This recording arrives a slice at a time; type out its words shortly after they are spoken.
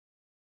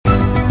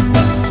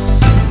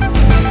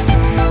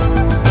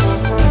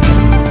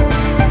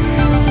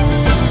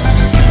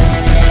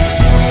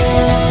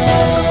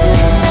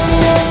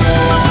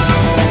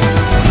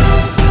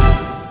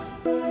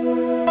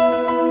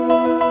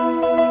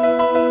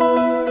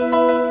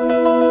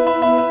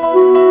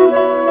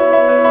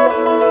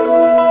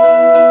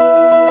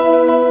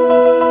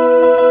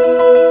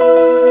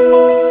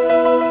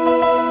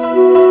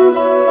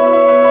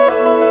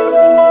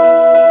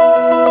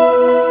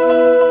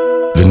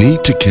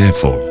to care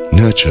for,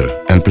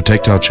 nurture and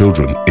protect our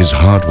children is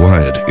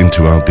hardwired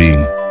into our being.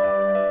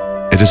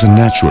 It is a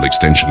natural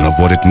extension of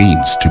what it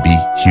means to be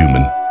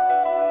human.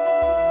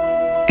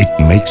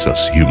 It makes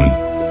us human.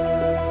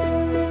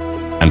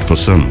 And for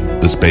some,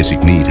 this basic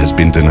need has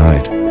been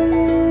denied.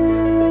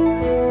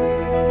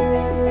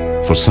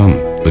 For some,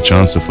 the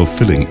chance of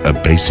fulfilling a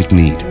basic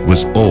need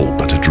was all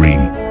but a dream.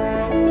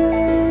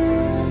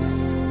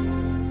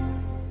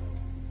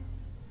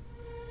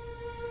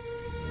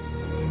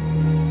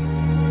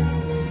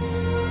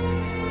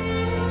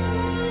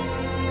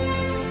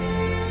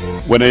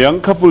 When a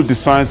young couple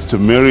decides to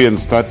marry and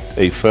start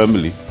a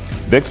family,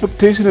 the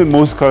expectation in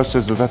most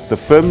cultures is that the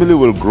family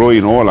will grow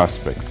in all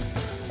aspects.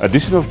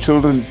 Addition of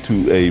children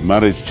to a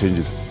marriage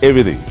changes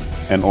everything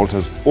and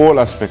alters all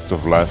aspects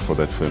of life for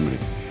that family.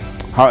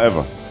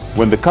 However,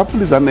 when the couple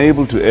is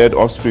unable to add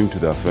offspring to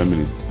their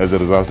family as a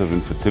result of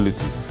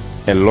infertility,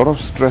 a lot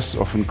of stress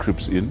often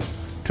creeps in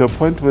to a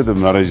point where the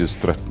marriage is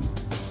threatened.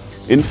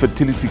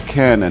 Infertility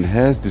can and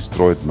has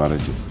destroyed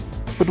marriages.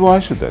 But why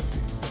should that be?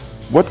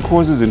 What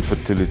causes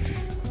infertility?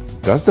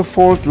 Does the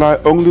fault lie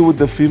only with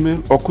the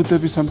female, or could there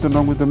be something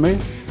wrong with the male?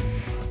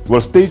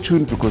 Well, stay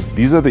tuned, because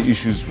these are the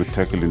issues we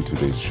tackle in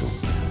today's show.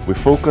 We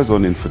focus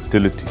on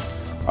infertility.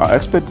 Our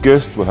expert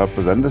guest will help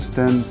us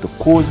understand the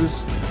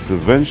causes,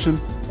 prevention,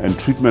 and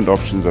treatment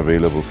options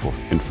available for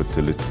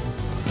infertility.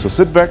 So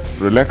sit back,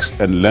 relax,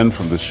 and learn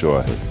from the show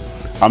ahead.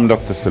 I'm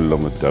Dr. Sello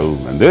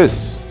Daum, and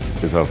this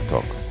is Health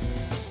Talk.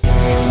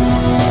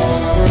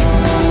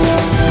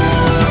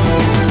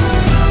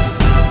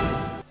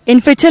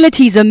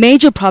 Infertility is a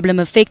major problem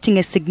affecting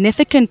a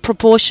significant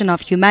proportion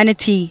of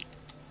humanity.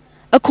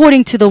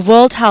 According to the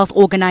World Health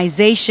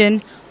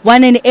Organization,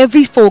 1 in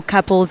every 4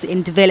 couples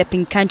in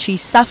developing countries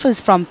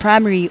suffers from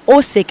primary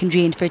or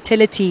secondary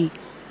infertility.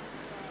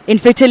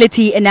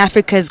 Infertility in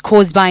Africa is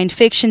caused by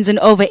infections in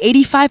over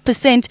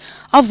 85%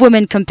 of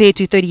women compared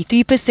to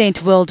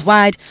 33%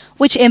 worldwide,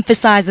 which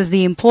emphasizes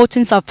the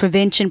importance of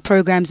prevention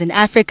programs in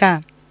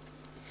Africa.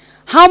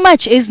 How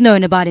much is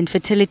known about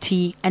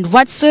infertility, and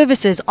what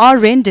services are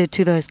rendered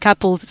to those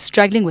couples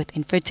struggling with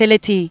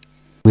infertility?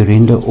 We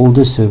render all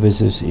the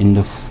services in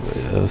the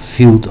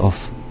field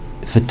of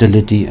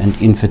fertility and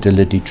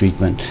infertility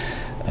treatment.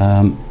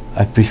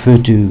 I prefer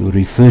to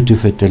refer to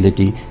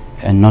fertility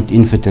and not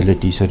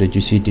infertility, so that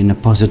you see it in a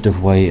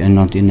positive way and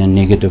not in a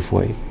negative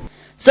way.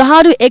 So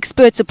how do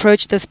experts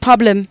approach this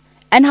problem,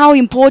 and how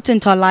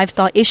important are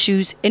lifestyle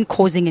issues in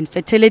causing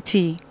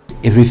infertility?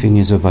 Everything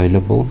is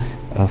available,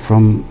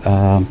 from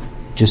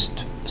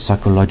just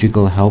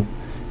psychological help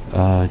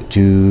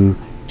to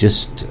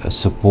just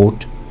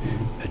support,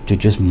 to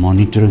just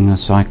monitoring a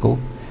cycle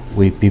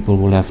where people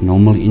will have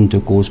normal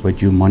intercourse, but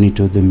you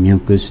monitor the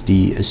mucus,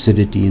 the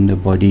acidity in the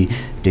body,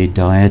 their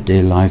diet,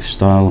 their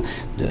lifestyle,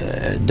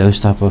 those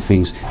type of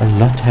things. A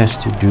lot has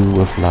to do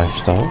with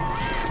lifestyle,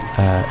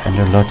 and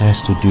a lot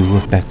has to do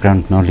with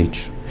background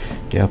knowledge.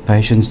 There are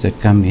patients that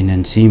come in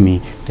and see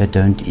me that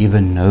don't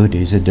even know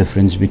there's a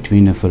difference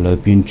between a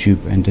fallopian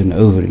tube and an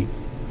ovary.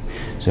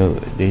 So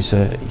there's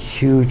a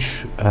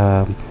huge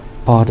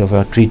part of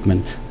our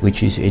treatment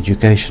which is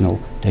educational,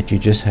 that you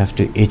just have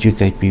to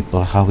educate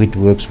people how it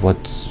works,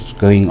 what's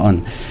going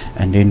on.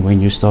 And then when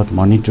you start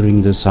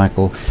monitoring the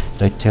cycle,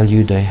 they tell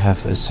you they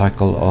have a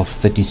cycle of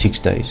 36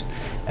 days.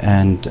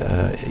 And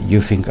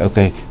you think,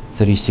 okay,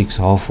 36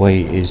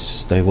 halfway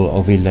is they will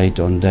ovulate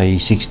on day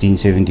 16,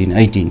 17,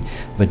 18,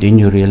 but then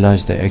you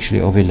realize they actually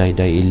ovulate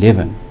day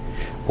 11.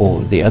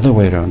 Or the other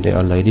way around, there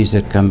are ladies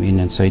that come in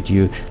and say to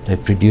you, they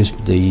produce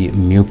the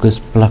mucus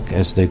plug,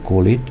 as they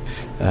call it.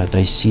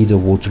 They see the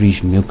watery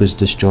mucus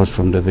discharge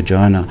from the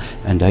vagina,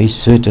 and they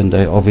certain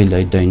they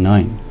ovulate day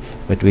 9.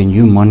 But when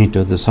you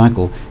monitor the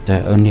cycle,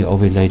 they only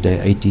ovulate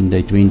day 18,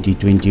 day 20,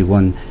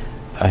 21.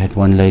 I had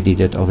one lady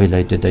that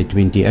ovulated day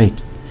 28.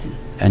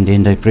 And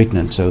then they're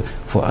pregnant. So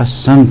for us,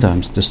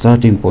 sometimes the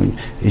starting point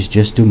is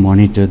just to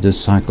monitor the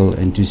cycle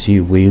and to see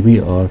where we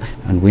are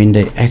and when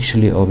they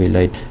actually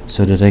ovulate,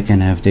 so that they can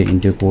have their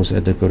intercourse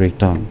at the correct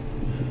time.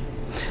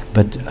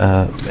 But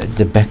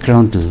the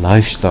background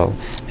lifestyle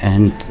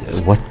and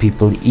what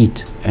people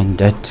eat, and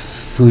that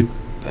food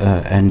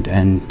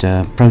and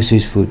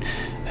processed food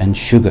and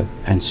sugar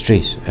and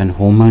stress and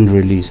hormone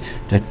release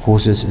that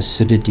causes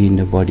acidity in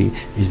the body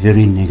is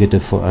very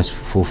negative for us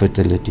for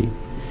fertility.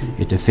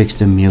 It affects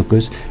the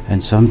mucus,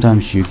 and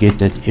sometimes you get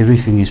that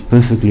everything is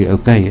perfectly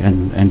okay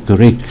and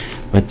correct,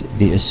 but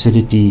the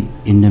acidity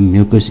in the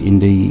mucus in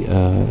the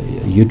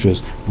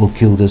uterus will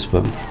kill the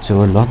sperm.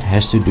 So a lot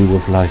has to do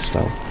with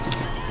lifestyle.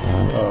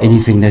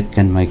 Anything that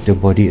can make the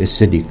body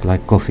acidic,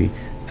 like coffee,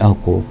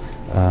 alcohol,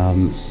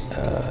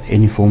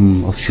 any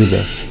form of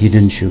sugar,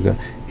 hidden sugar,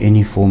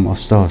 any form of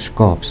starch,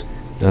 carbs,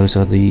 those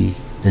are the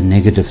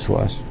negatives for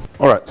us.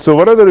 All right, so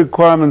what are the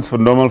requirements for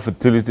normal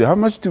fertility? How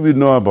much do we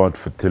know about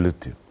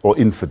fertility, or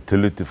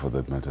infertility for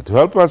that matter? To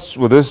help us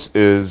with this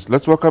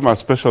let's welcome our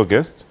special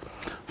guest.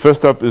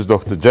 First up is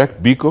Dr. Jack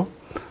Biko.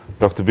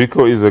 Dr.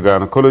 Biko is a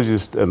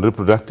gynecologist and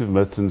reproductive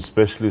medicine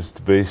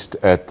specialist based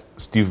at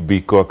Steve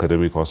Biko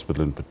Academic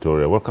Hospital in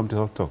Pretoria. Welcome to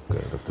Health Talk,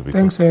 Dr. Biko.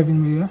 Thanks for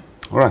having me here.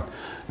 All right.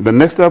 Then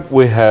next up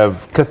we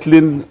have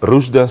Kathleen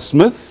Rushda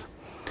Smith.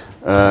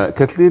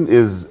 Kathleen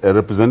is a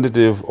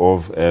representative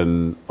of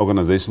an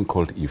organization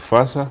called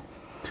IFASA,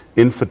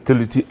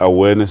 Infertility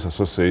Awareness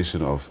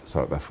Association of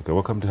South Africa.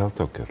 Welcome to Health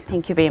Talk, Kathleen.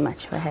 Thank you very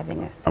much for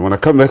having us. I'm going to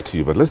come back to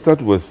you, but let's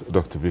start with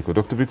Dr. Biko.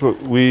 Dr. Biko,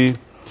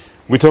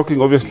 we're talking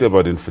obviously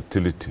about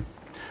infertility,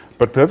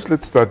 but perhaps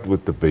let's start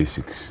with the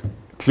basics.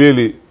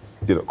 Clearly,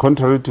 you know,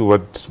 contrary to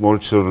what small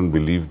children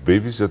believe,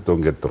 babies just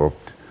don't get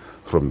dropped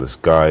from the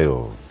sky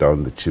or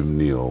down the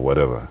chimney or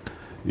whatever.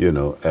 You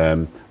know,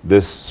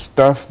 there's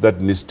stuff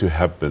that needs to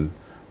happen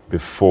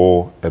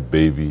before a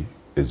baby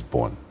is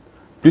born.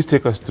 Please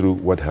take us through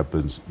what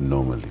happens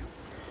normally.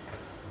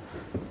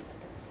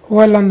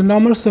 Well, under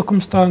normal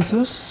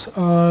circumstances,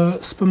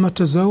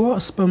 spermatozoa,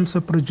 sperms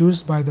are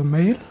produced by the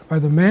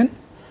man,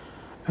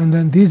 and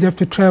then these have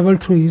to travel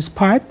through his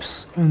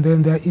pipes, and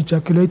then they're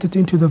ejaculated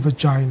into the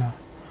vagina.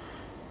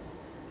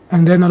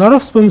 And then a lot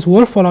of sperms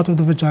will fall out of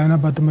the vagina,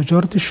 but the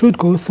majority should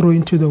go through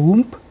into the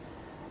womb,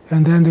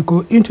 and then they go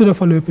into the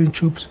fallopian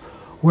tubes,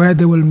 where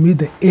they will meet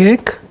the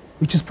egg,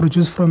 which is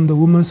produced from the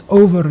woman's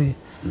ovary.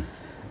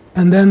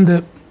 And then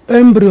the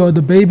embryo, or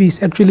the baby,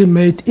 is actually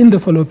made in the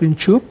fallopian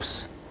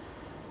tubes.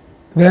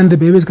 Then the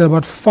baby's got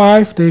about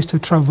 5 days to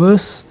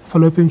traverse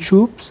fallopian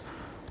tubes,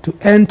 to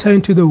enter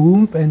into the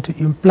womb and to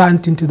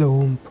implant into the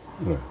womb.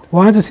 Right.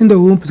 Once it's in the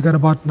womb, it's got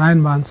about 9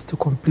 months to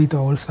complete the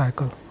whole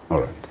cycle.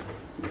 All right.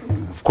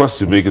 Of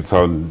course, you make it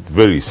sound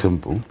very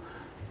simple,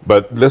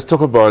 but let's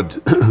talk about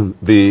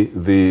maybe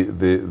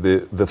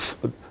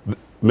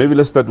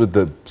let's start with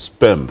the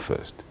sperm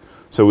first.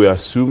 So we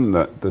assume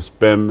that the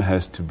sperm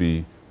has to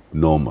be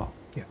normal.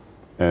 Yeah.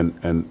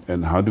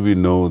 And how do we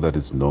know that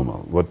it's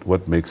normal?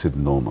 What makes it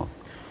normal?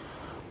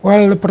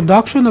 Well, the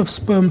production of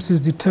sperms is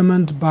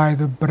determined by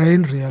the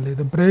brain, really.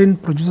 The brain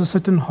produces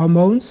certain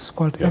hormones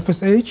called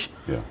FSH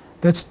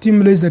that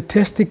stimulates the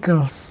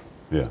testicles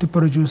to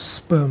produce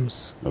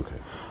sperms. Okay.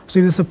 So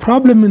if there's a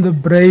problem in the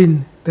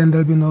brain, then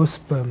there'll be no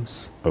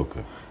sperms.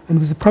 Okay. And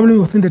if there's a problem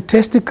within the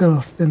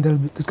testicles, then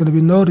there's going to be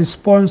no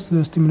response to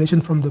the stimulation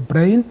from the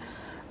brain,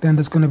 then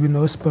there's going to be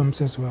no sperms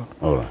as well.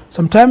 All right.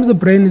 Sometimes the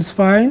brain is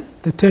fine,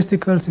 the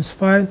testicles is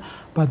fine,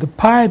 but the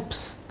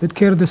pipes that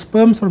carry the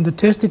sperms from the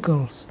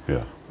testicles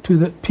to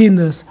the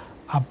penis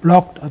are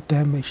blocked or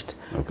damaged.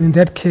 Okay. In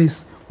that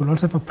case, we'll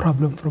also have a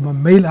problem from a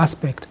male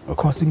aspect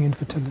causing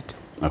infertility.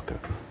 Okay.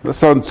 That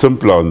sounds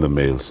simpler on the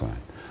male side.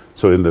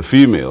 So in the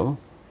female,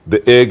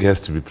 the egg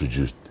has to be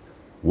produced.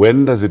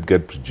 When does it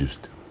get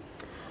produced?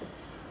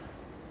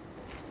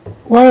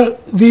 Well,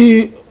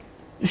 you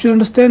should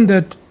understand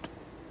that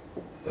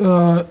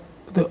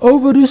the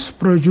ovaries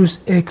produce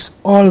eggs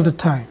all the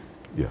time.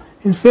 Yeah.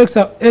 In fact,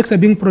 eggs are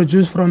being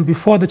produced from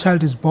before the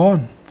child is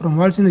born. From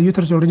whilst in the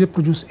uterus, you already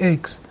produce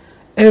eggs.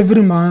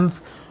 Every month,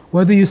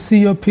 whether you see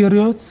your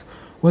periods,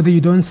 whether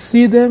you don't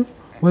see them,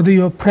 whether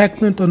you're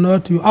pregnant or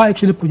not, you are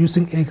actually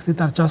producing eggs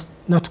that are just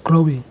not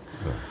growing.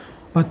 Yeah.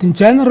 But in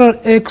general,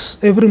 eggs,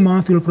 every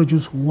month you'll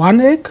produce 1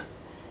 egg.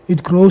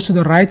 It grows to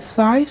the right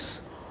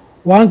size.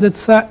 Once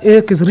that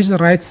egg has reached the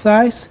right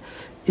size,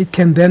 it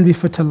can then be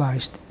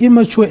fertilized.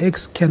 Immature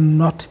eggs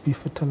cannot be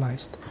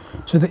fertilized.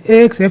 So the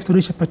eggs have to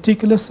reach a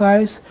particular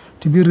size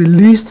to be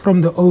released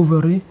from the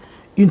ovary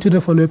into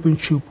the fallopian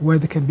tube, where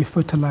they can be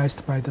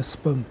fertilized by the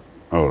sperm.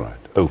 All right.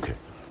 Okay.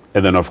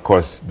 And then, of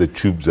course, the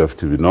tubes have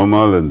to be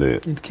normal, and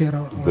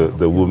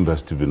the womb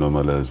has to be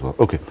normal as well.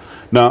 Okay.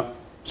 Now,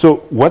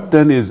 so what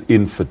then is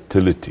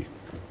infertility?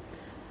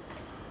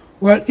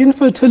 Well,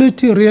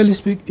 infertility, really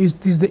speaking,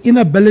 is the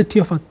inability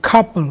of a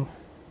couple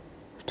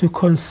to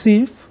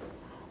conceive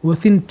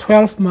within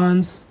 12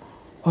 months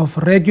of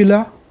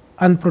regular,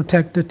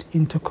 unprotected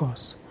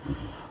intercourse.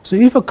 So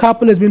if a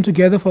couple has been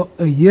together for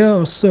a year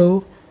or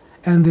so,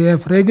 and they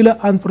have regular,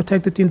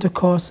 unprotected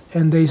intercourse,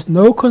 and there is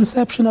no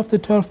conception after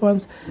 12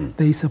 months,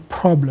 there is a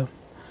problem.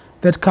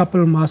 That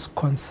couple must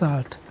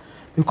consult.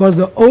 Because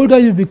the older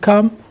you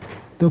become,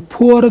 the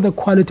poorer the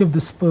quality of the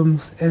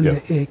sperms and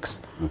the eggs.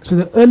 Okay. So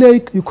the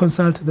earlier you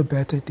consult, the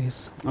better it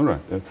is. All right.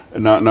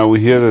 Now we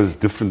hear there's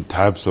different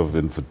types of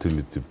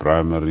infertility,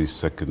 primary,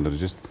 secondary.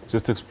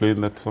 Just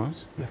explain that for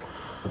us. Yeah.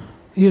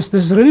 Yes,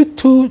 there's really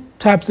 2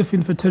 types of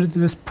infertility.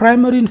 There's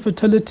primary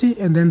infertility,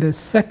 and then there's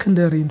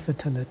secondary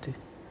infertility.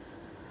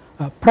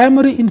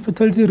 Primary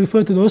infertility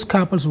refers to those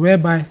couples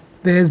whereby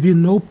there has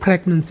been no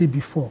pregnancy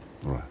before.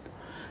 Right.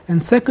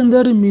 And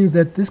secondary means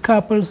that these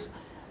couples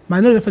might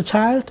not have a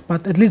child,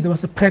 but at least there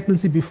was a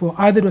pregnancy before.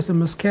 Either it was a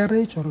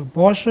miscarriage or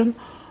abortion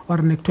or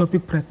an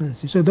ectopic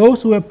pregnancy. So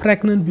those who were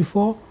pregnant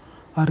before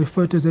are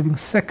referred to as having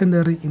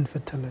secondary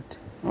infertility.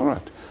 All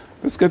right.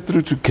 Let's get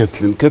through to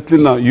Kathleen.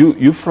 Kathleen, now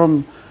you're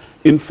from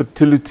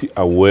Infertility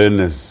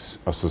Awareness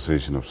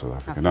Association of South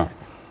Africa. Now,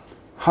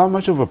 how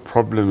much of a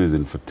problem is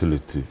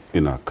infertility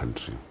in our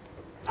country?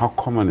 How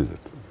common is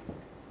it?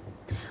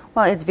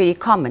 Well, it's very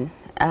common.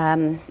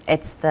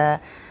 It's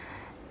the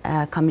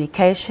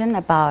communication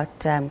about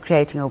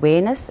creating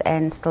awareness,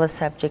 and still a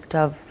subject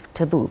of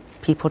taboo.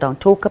 People don't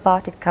talk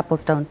about it,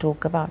 couples don't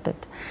talk about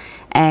it.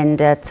 And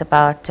it's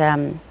about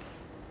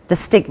the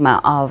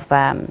stigma of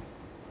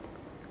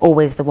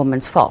always the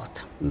woman's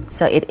fault.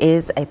 So it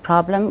is a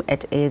problem,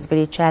 it is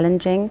very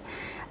challenging,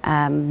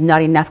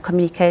 not enough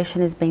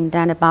communication is being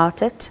done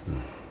about it,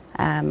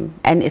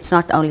 and it's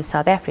not only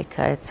South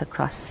Africa, it's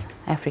across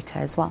Africa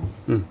as well.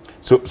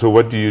 So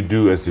what do you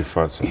do as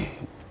IFASA?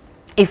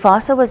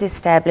 IFASA was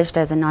established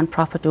as a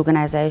non-profit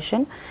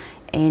organization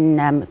in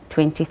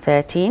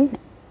 2013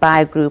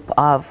 by a group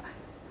of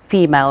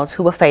females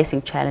who were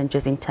facing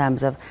challenges in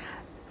terms of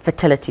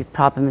fertility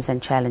problems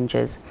and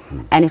challenges.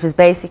 And it was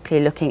basically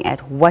looking at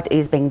what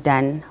is being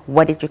done,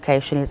 what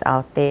education is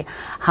out there,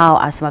 how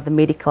are some of the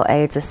medical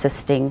aids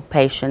assisting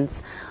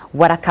patients,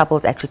 what are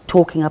couples actually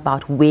talking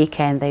about, where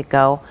can they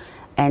go,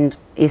 and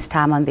is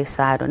time on their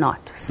side or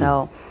not.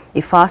 So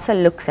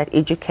IFASA looks at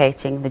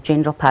educating the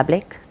general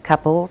public,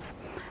 couples.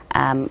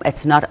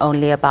 It's not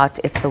only about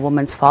it's the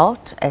woman's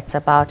fault, it's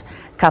about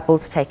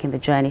couples taking the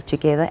journey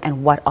together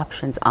and what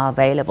options are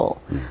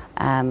available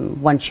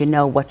once you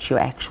know what your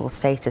actual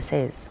status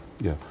is.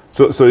 Yeah.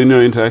 So in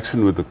your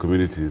interaction with the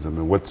communities, I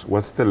mean,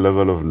 what's the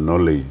level of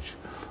knowledge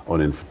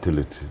on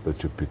infertility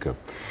that you pick up?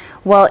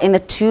 Well, in the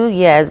 2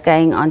 years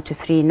going on to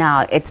 3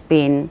 now, it's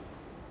been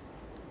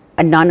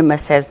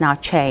anonymous has now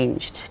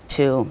changed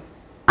to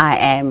I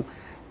am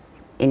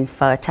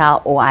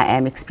infertile or I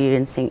am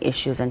experiencing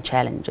issues and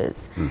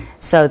challenges.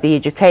 So the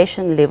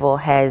education level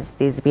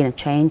there's been a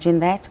change in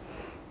that.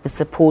 The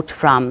support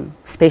from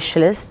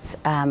specialists,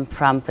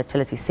 from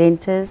fertility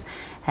centers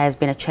has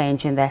been a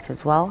change in that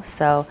as well.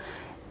 So,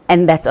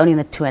 and that's only in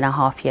the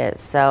 2.5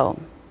 years. So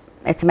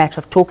it's a matter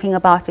of talking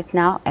about it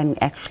now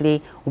and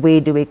actually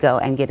where do we go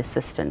and get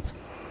assistance.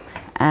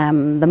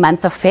 The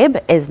month of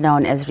Feb is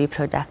known as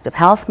Reproductive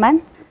Health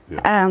Month.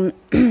 Yeah.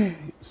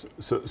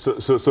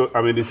 So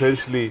I mean,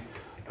 essentially,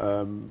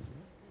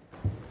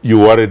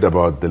 you're worried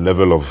about the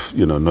level of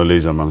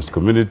knowledge amongst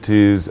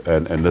communities,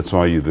 and that's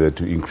why you're there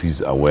to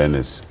increase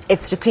awareness.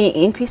 It's to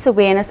increase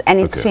awareness, and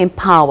it's to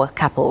empower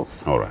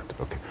couples. All right,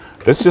 okay.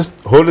 Let's just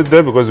hold it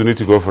there because we need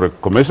to go for a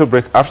commercial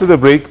break. After the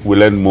break, we'll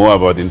learn more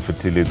about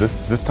infertility,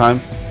 this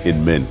time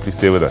in men. Please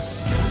stay with us.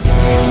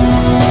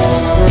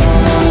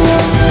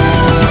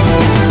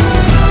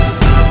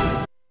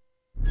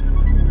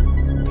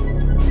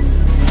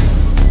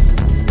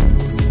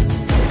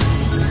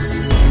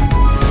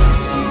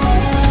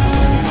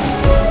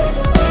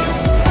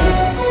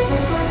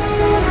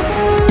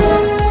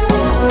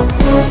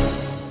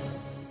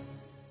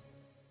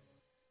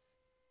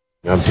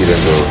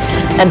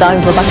 And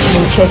I'm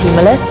production Chetty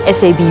Miller,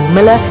 SAB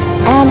Miller,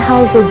 and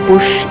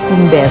Hauser-Busch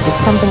InBev.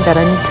 It's something that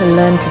I need to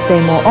learn to say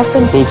more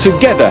often. Will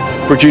together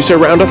produce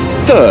around a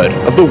third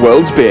of the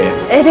world's beer.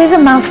 It is a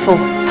mouthful.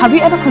 Have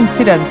you ever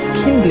considered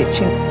skin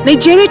bleaching?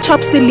 Nigeria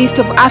tops the list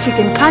of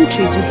African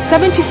countries with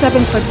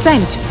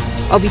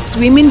 77% of its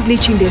women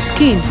bleaching their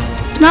skin.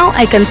 Now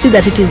I can see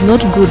that it is not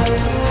good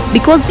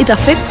because it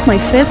affects my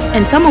face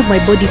and some of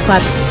my body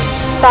parts.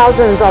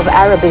 Thousands of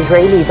Arab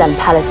Israelis and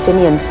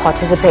Palestinians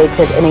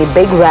participated in a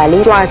big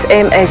rally. Flight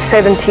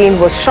MH17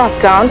 was shot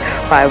down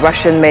by a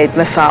Russian-made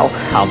missile.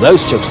 How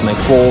those chips may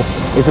fall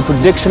is a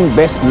prediction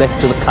best left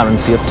to the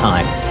currency of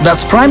time.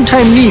 That's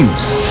Primetime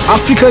News,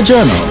 Africa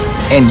Journal,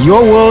 and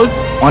Your World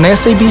on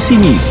SABC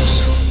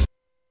News.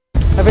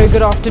 A very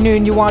good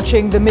afternoon. You're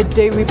watching the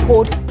Midday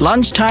Report.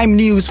 Lunchtime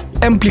News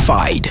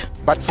Amplified.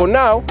 But for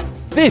now,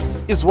 this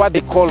is what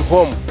they call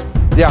home.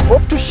 Their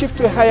hope to shift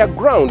to a higher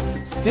ground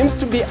seems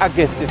to be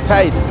against the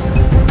tide.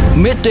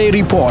 Midday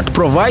Report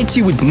provides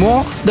you with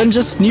more than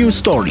just news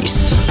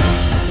stories.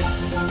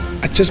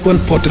 I just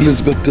want Port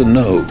Elizabeth to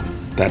know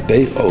that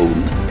they own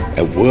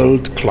a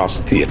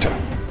world-class theatre.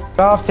 Good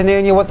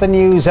afternoon, you're with the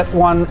news at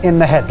 1 in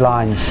the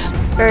headlines.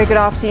 Very good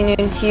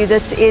afternoon to you.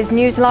 This is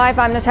News Live.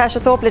 I'm Natasha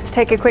Thorpe. Let's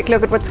take a quick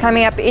look at what's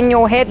coming up in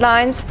your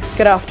headlines.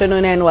 Good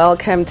afternoon and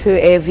welcome to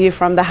A View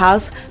from the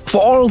House.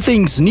 For all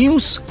things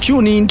news,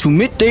 tune in to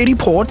Midday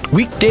Report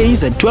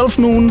weekdays at 12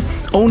 noon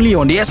only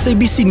on the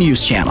SABC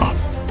News channel.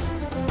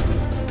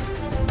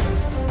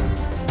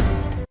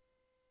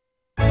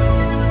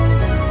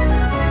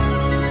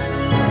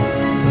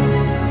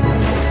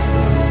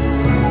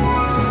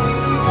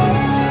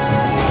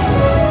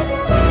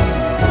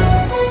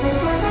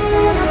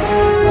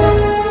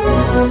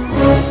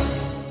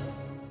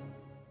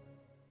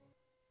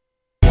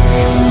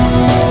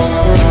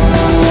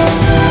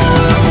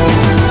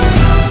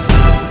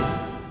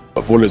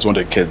 Always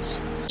wanted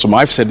kids. So my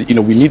wife said,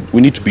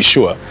 we need to be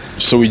sure,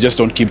 so we just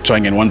don't keep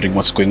trying and wondering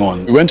what's going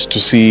on. We went to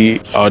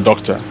see our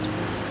doctor,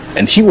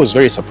 and he was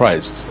very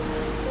surprised.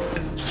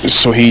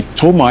 So he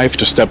told my wife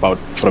to step out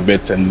for a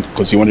bit, and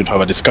because he wanted to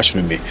have a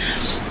discussion with me.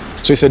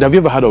 So he said, have you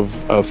ever heard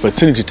of a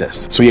fertility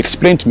test? So he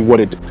explained to me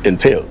what it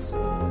entails.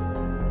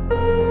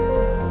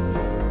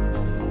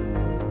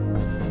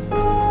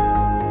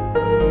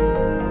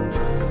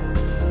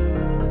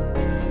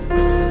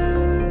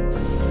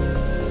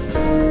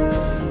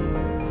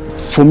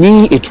 For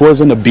me, it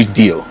wasn't a big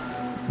deal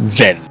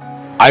then.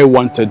 I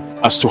wanted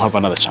us to have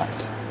another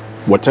child.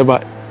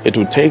 Whatever it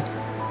would take,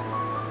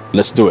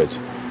 let's do it.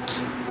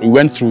 We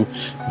went through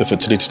the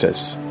fertility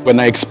test. When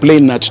I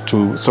explained that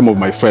to some of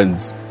my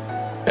friends,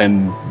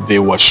 and they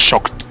were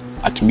shocked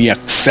at me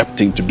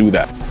accepting to do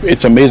that.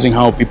 It's amazing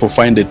how people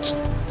find it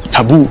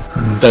taboo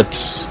that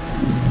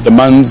the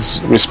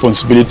man's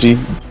responsibility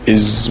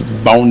is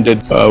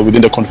bounded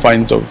within the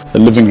confines of the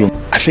living room.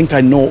 I think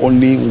I know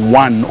only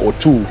one or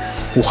two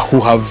who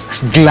have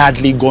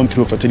gladly gone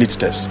through a fertility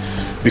test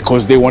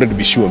because they wanted to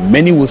be sure.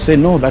 Many will say,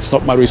 no, that's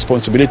not my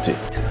responsibility.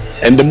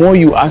 And the more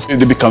you ask,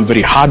 they become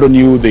very hard on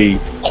you. They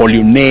call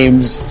you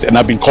names, and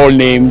I've been called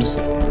names.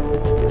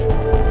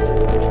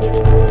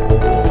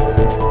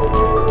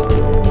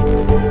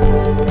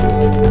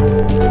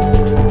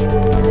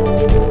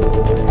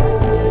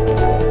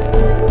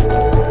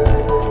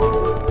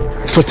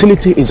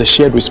 Fertility is a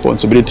shared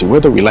responsibility,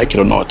 whether we like it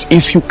or not.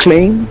 If you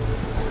claim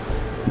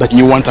that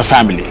you want a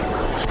family,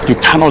 you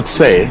cannot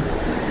say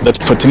that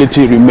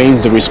fertility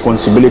remains the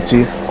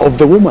responsibility of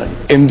the woman.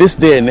 In this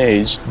day and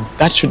age,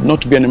 that should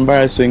not be an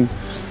embarrassing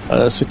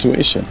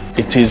situation.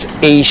 It is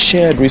a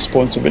shared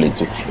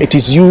responsibility. It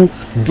is you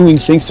doing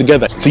things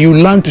together. So you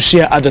learn to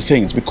share other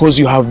things because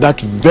you have that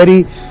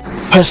very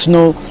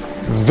personal,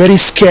 very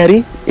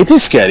scary. It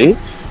is scary.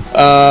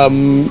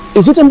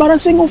 Is it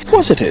embarrassing? Of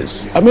course it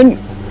is. I mean,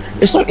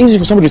 it's not easy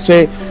for somebody to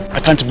say, I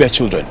can't bear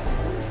children.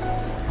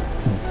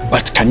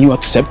 But can you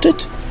accept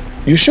it?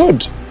 You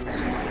should.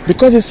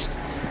 Because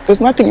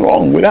there's nothing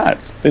wrong with that.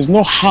 There's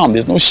no harm,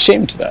 there's no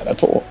shame to that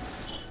at all.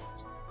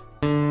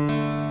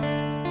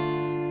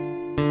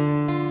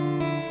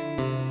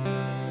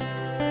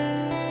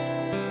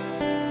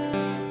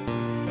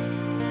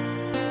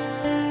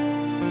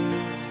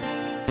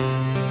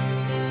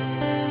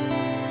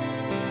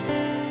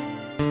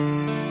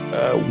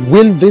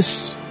 Will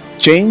this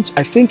change?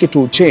 I think it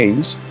will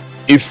change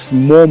if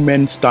more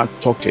men start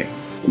talking.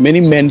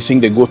 Many men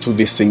think they go through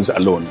these things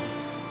alone.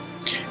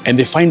 And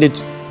they find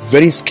it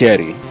very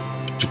scary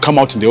to come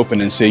out in the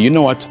open and say, you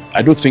know what,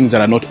 I do things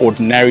that are not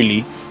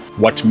ordinarily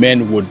what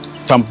men would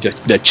thump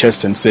their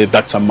chest and say,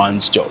 that's a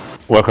man's job.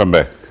 Welcome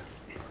back.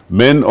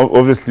 Men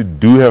obviously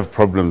do have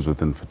problems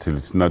with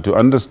infertility. Now, to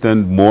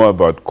understand more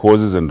about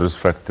causes and risk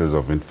factors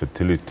of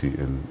infertility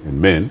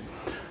in men,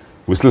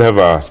 we still have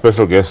our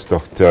special guest,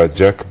 Dr.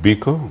 Jack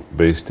Biko,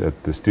 based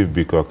at the Steve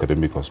Biko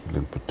Academic Hospital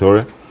in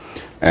Pretoria.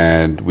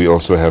 And we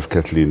also have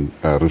Kathleen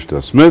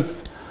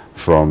Rushda-Smith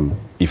from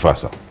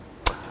IFASA.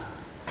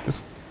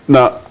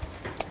 Now,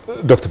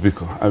 Dr.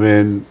 Biko, I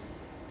mean,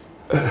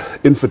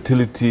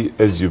 infertility,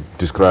 as you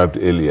described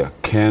earlier,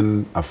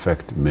 can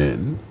affect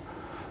men.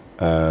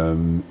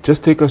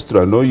 Just take us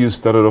through, I know you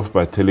started off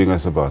by telling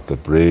us about the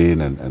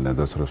brain and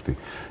that sort of thing.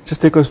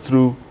 Just take us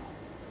through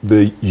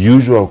the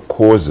usual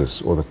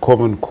causes or the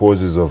common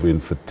causes of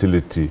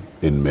infertility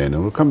in men.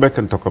 And we'll come back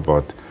and talk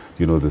about,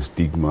 you know, the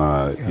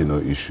stigma, you know,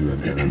 issue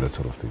and that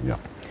sort of thing. Yeah.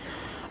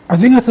 I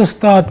think as a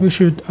start, we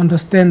should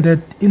understand that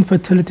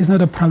infertility is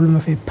not a problem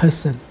of a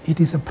person.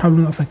 It is a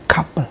problem of a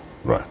couple.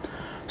 Right.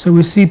 So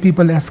we see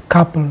people as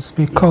couples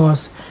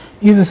because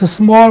if there's a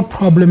small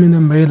problem in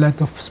the male, like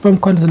the sperm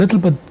count is a little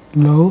bit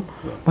low,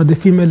 but the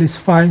female is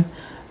fine,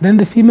 then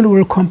the female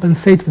will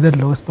compensate with that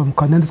low sperm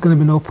count. Then there's going to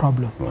be no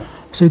problem. Right.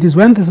 So it is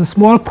when there's a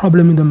small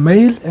problem in the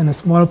male and a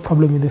small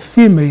problem in the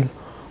female,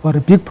 or a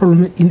big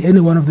problem in any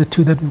one of the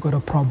two, that we've got a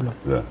problem.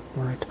 Yeah.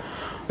 Right.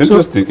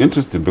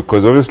 Interesting,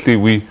 because obviously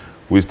we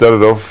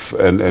started off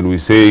and we're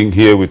saying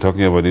here we're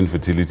talking about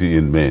infertility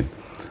in men.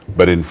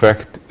 But in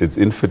fact, it's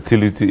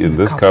infertility in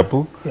this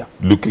couple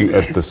looking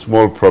at the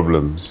small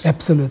problems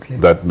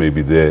that may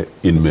be there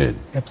in men.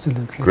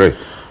 Absolutely. Great.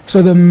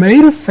 So the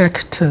male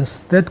factors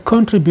that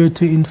contribute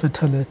to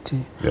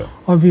infertility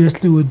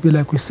obviously would be,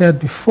 like we said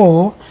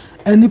before,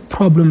 any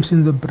problems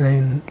in the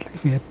brain.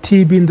 If you have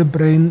TB in the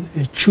brain,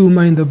 a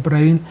tumor in the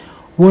brain,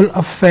 will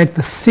affect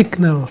the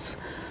signals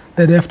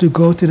that have to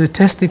go to the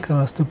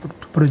testicles to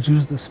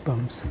produce the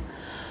sperms.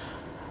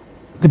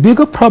 The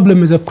bigger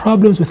problem is the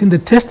problems within the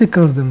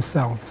testicles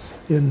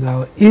themselves. You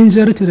know,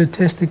 injury to the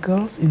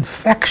testicles,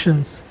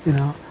 infections, you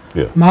know,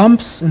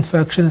 mumps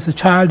infection. As a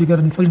child, you get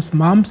infections,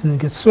 mumps, and you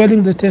get swelling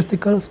in the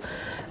testicles,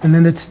 and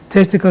then the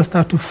testicles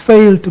start to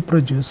fail to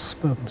produce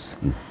sperms.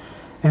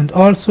 And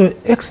also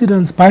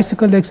accidents,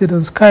 bicycle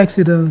accidents, car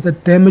accidents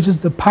that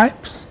damages the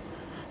pipes,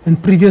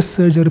 and previous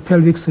surgery,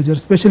 pelvic surgery,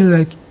 especially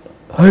like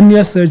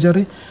hernia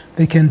surgery,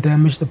 they can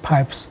damage the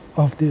pipes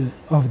of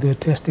the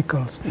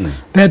testicles,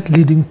 that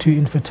leading to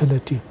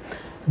infertility.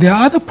 There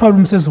are other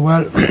problems as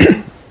well,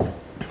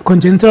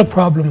 congenital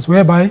problems,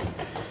 whereby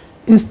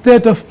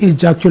instead of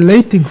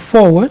ejaculating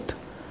forward,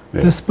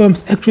 the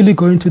sperms actually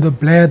go into the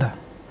bladder.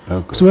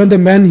 Okay. So when the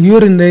man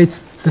urinates,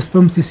 the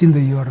sperms is in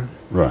the urine.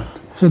 Right.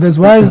 So that's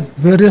why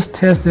various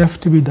tests have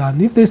to be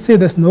done. If they say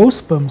there's no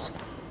sperms,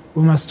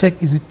 we must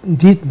check, is it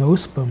indeed no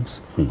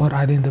sperms? Or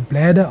are they in the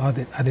bladder, or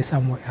are they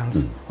somewhere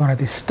else? Or are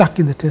they stuck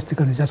in the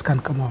testicles, they just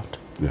can't come out?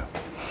 Yeah.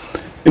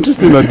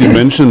 Interesting that you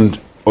mentioned,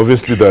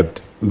 obviously,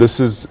 that this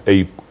is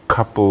a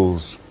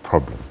couple's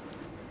problem.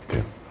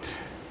 Okay.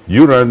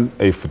 You run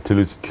a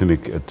fertility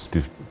clinic at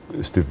Steve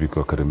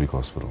Biko Academic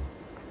Hospital.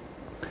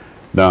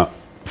 Now,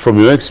 from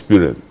your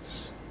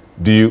experience,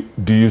 do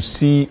you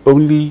see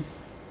only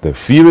the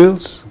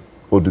females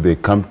or do they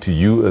come to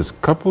you as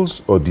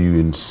couples, or do you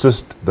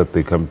insist that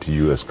they come to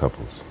you as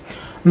couples?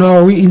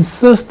 No, we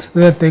insist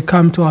that they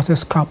come to us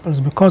as couples,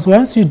 because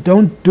once you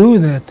don't do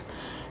that,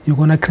 you're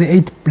going to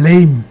create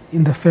blame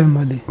in the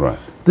family. Right.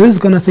 This is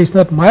going to say, it's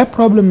not my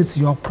problem, it's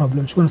your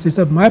problem. She's going to say, it's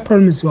not my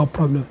problem, it's your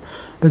problem.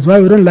 That's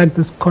why we don't like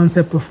this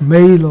concept of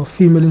male or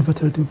female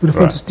infertility. We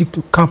prefer to stick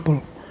to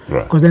couple.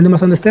 Right. Because then they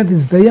must understand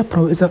it's their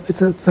problem.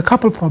 It's a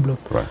couple problem.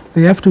 Right.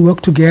 They have to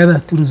work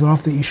together to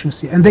resolve the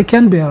issues here. And they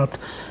can be helped.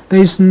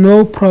 There is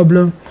no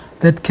problem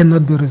that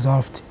cannot be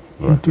resolved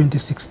in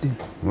 2016.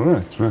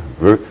 Right.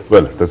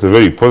 Well, that's a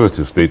very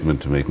positive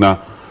statement to make.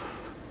 Now,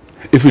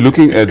 if we're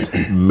looking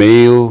at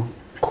male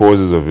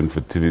causes of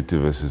infertility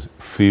versus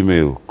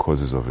female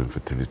causes of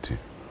infertility,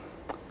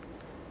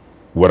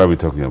 what are we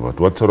talking about?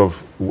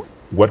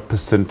 What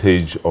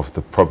percentage of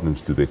the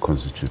problems do they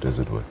constitute, as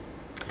it were?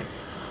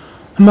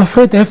 I'm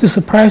afraid I have to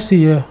surprise you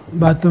here,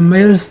 but the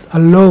males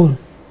alone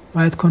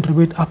might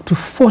contribute up to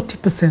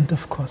 40%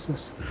 of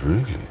causes.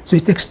 Really? So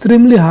it's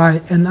extremely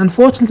high, and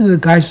unfortunately the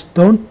guys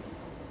don't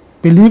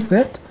believe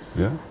that.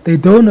 Yeah. They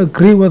don't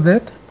agree with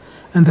that,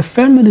 and the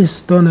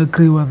families don't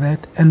agree with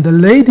that, and the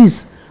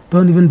ladies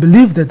don't even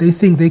believe that. They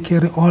think they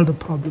carry all the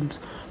problems.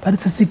 But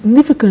it's a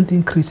significant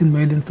increase in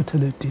male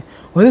infertility.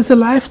 Whether it's a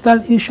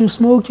lifestyle issue,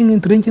 smoking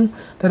and drinking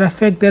that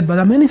affect that, but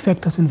there are many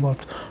factors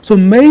involved. So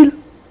male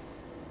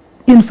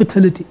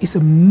infertility is a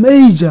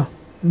major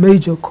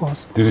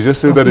cause. Did you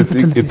just say that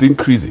it's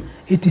increasing?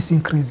 It is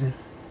increasing.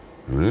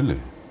 Really?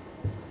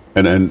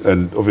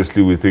 And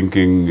obviously we're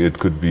thinking it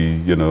could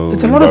be,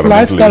 it's a lot of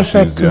lifestyle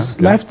factors,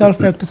 lifestyle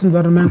factors,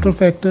 environmental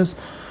factors,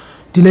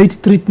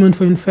 delayed treatment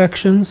for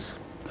infections,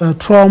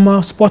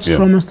 trauma, sports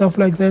trauma, stuff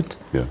like that.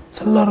 Yeah.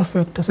 It's a lot of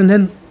factors. And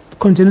then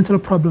congenital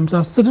problems. There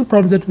are certain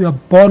problems that we are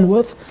born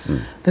with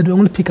that we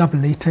only pick up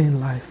later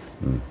in life.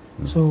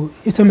 So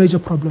it's a major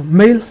problem.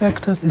 Male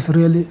factors is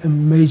really a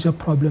major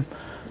problem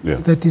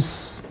that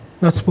is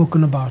not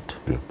spoken about.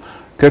 Yeah.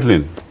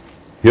 Kathleen,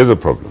 here's a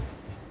problem.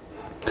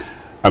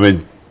 I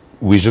mean,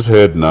 we just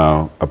heard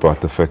now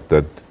about the fact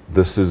that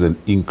this is an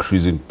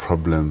increasing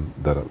problem,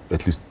 that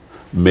at least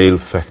male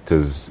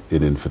factors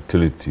in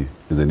infertility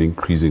is an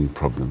increasing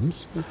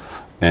problems.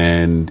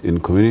 And in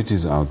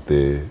communities out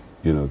there,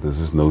 there's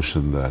this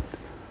notion that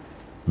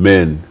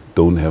men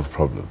don't have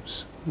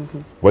problems.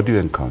 What do you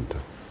encounter?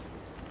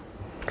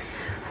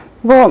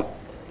 Well,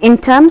 in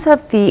terms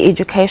of the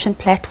education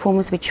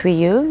platforms which we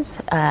use,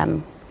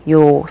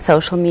 your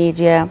social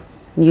media,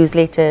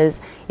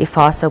 newsletters,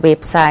 IFASA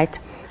website,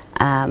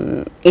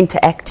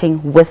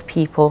 interacting with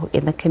people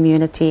in the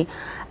community,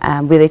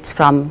 whether it's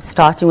from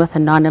starting with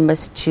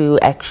anonymous to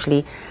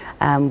actually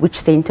which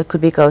center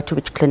could we go to,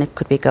 which clinic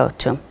could we go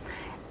to.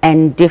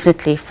 And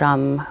definitely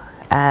from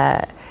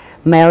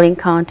male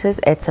encounters,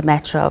 it's a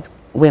matter of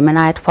women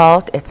are at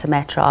fault, it's a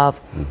matter of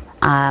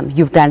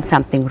you've done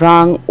something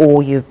wrong,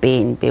 or you've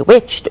been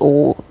bewitched,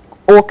 or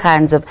all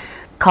kinds of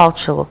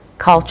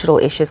cultural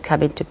issues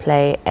come into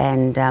play,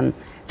 and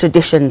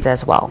traditions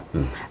as well.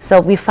 So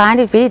we find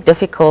it very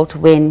difficult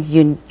when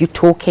you're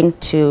talking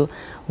to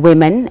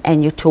women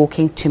and you're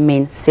talking to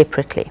men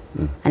separately.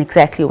 And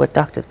exactly what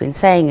Doctor's been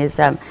saying is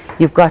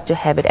you've got to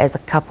have it as a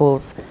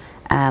couple's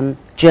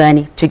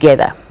journey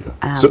together.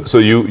 So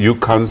you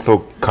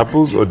counsel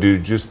couples, or do you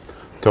just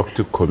talk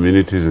to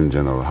communities in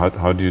general?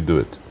 How do you do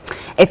it?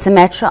 It's a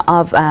matter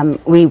of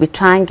we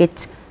try and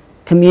get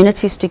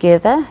communities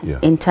together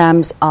in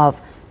terms of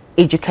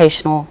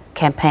educational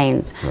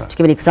campaigns. To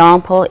give an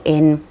example,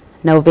 in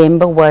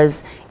November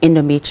was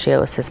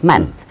endometriosis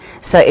month.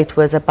 So it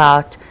was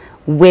about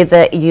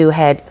whether you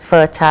had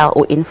fertile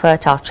or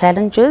infertile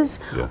challenges,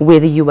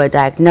 whether you were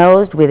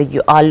diagnosed, whether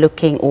you are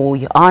looking or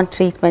you are on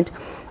treatment.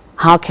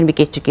 How can we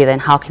get together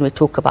and how can we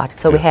talk about it?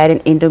 So we had an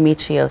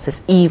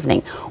endometriosis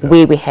evening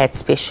where we had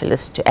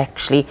specialists to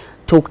actually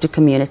talk to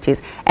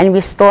communities, and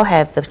we still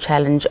have the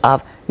challenge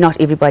of not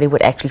everybody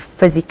would actually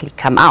physically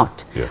come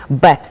out,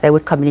 but they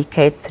would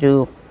communicate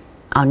through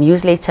our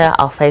newsletter,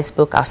 our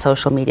Facebook, our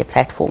social media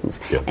platforms.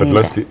 But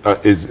lastly,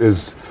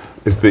 is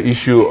the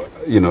issue,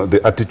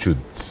 the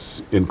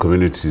attitudes in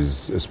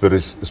communities,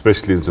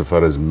 especially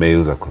insofar as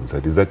males are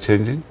concerned, is that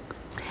changing?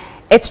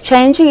 It's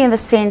changing in the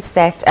sense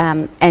that,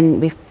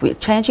 we're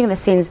changing in the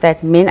sense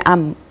that men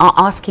are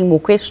asking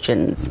more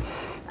questions,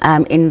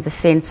 in the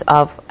sense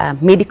of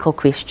medical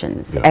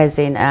questions, as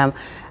in,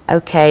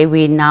 okay,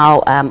 we're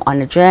now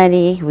on a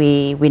journey,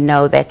 we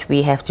know that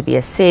we have to be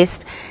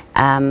assessed.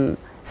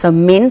 So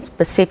men's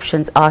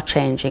perceptions are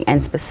changing,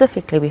 and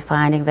specifically we're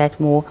finding that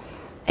more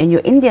in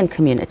your Indian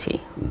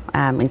community,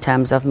 in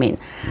terms of men.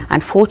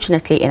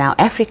 Unfortunately, in our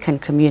African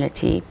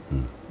community,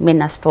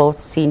 men are still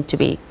seen to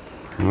be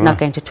not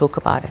going to talk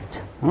about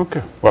it.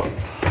 Okay. Well,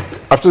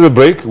 after the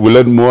break, we'll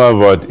learn more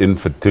about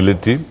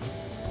infertility,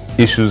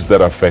 issues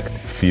that affect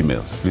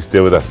females. Please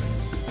stay with us.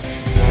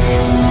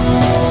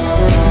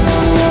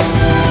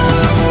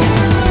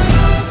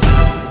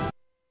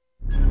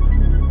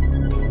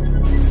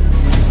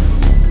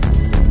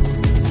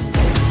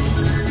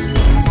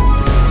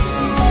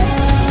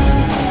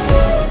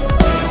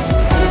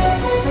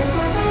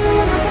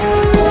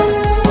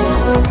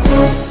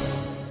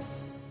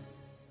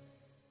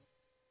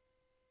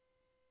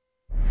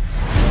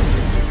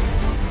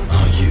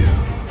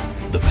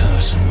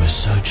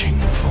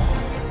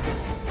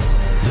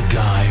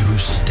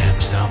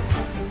 steps up,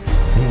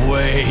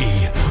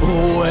 way,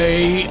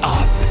 way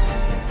up.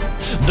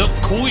 The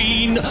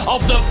queen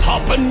of the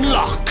pop and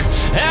lock,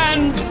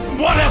 and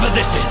whatever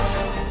this is.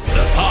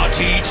 The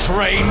party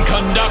train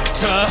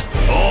conductor,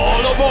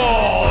 all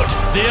aboard.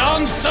 The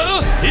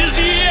answer is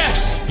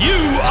yes, you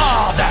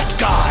are that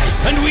guy,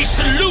 and we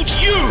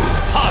salute you,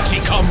 party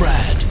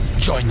comrade.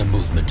 Join the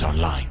movement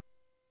online.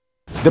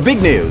 The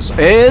big news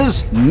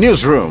is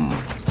Newsroom.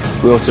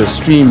 We also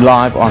stream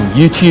live on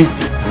YouTube.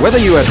 Whether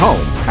you're at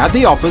home, at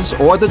the office,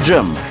 or at the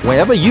gym,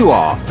 wherever you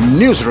are,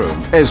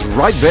 Newsroom is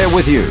right there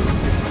with you.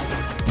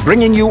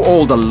 Bringing you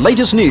all the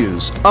latest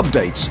news,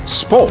 updates,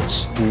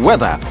 sports,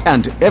 weather,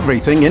 and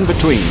everything in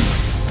between.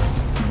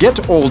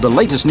 Get all the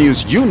latest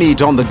news you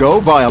need on the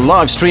go via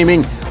live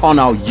streaming on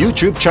our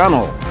YouTube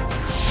channel.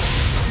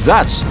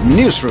 That's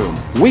Newsroom,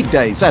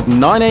 weekdays at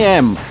 9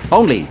 a.m.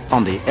 only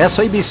on the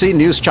SABC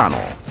News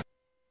Channel.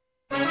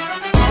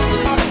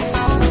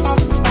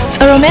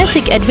 A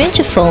romantic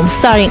adventure film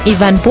starring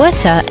Ivan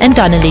Buerta and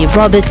Donnelly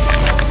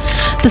Roberts.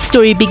 The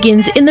story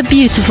begins in the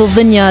beautiful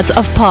vineyards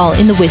of Paarl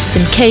in the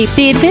Western Cape.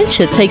 The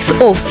adventure takes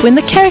off when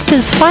the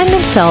characters find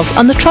themselves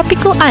on the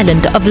tropical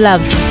island of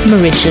Love,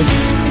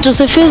 Mauritius.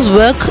 Josephine's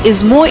work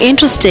is more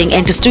interesting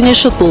and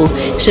distinguishable.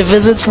 She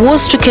visits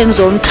war-stricken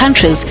zone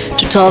countries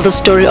to tell the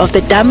story of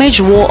the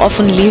damage war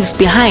often leaves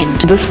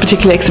behind. This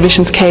particular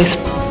exhibition's case,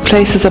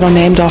 places that are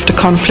named after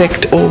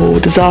conflict or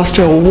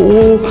disaster or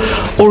war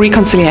or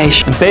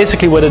reconciliation. And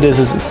basically what it is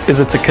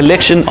it's a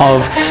collection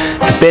of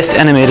the best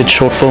animated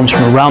short films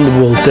from around the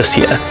world this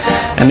year.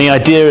 And the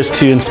idea is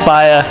to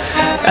inspire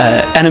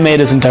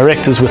animators and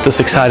directors with this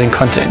exciting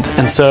content.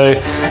 And so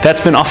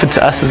that's been offered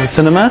to us as a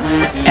cinema,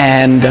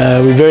 and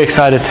we're very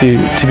excited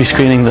to be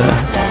screening the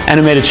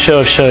animated show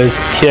of shows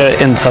here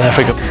in South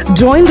Africa.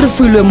 Join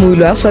Refulo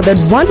Mula for that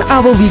 1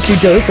 hour weekly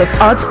dose of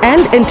arts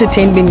and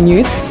entertainment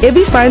news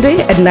every Friday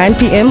at 9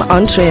 p.m.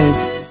 on Trends.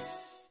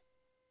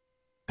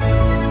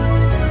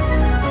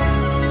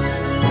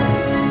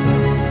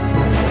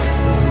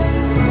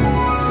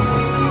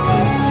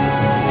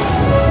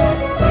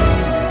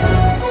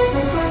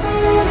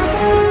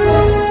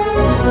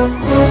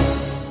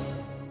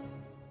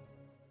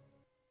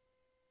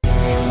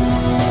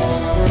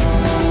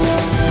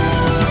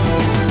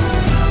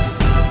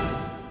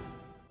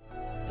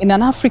 In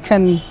an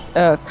African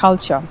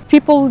culture,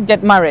 people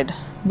get married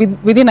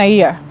within a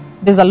year.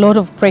 There's a lot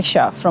of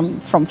pressure from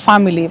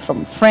family,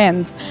 from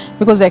friends,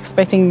 because they're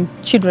expecting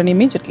children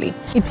immediately.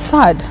 It's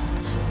sad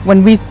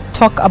when we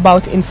talk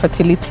about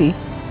infertility,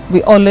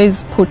 we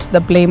always put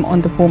the blame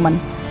on the woman.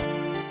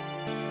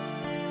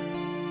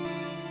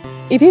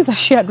 It is a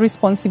shared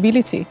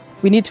responsibility.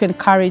 We need to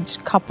encourage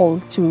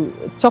couples to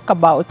talk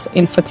about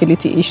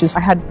infertility issues. I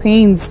had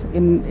pains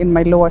in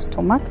my lower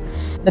stomach.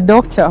 The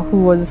doctor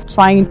who was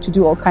trying to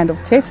do all kinds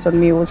of tests on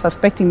me was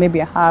suspecting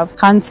maybe I have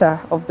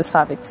cancer of the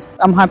cervix.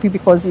 I'm happy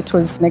because it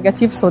was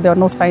negative, so there are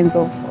no signs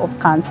of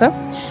cancer.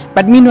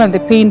 But meanwhile,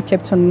 the pain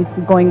kept on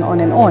going on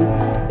and on.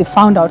 They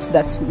found out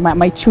that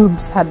my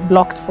tubes had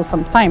blocked for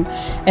some time,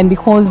 and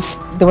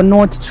because they were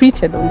not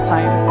treated on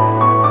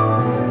time.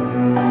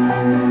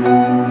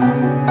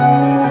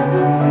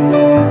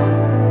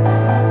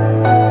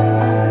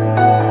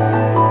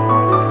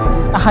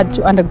 I had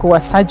to undergo a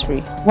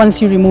surgery. Once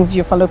you remove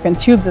your fallopian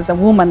tubes as a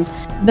woman,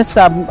 that's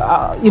a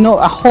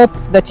hope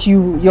that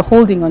you're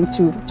holding on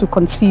to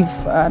conceive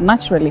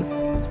naturally.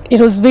 It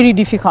was very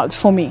difficult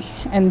for me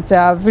and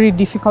very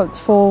difficult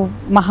for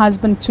my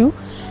husband too.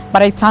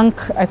 But I thank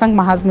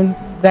my husband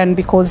then,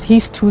 because he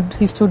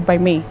stood by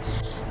me.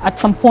 At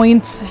some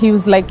point he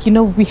was like,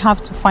 we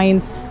have to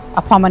find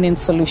a permanent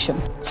solution.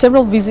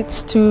 Several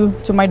visits to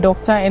my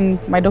doctor, and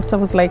my doctor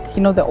was like,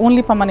 the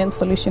only permanent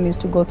solution is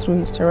to go through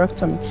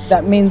hysterectomy.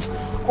 That means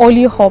all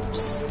your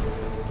hopes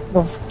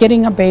of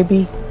getting a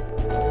baby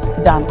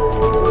done.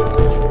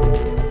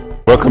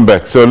 Welcome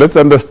back. So let's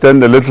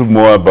understand a little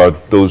more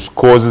about those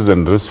causes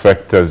and risk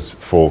factors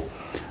for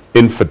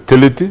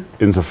infertility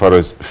insofar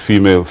as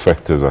female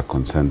factors are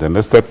concerned. And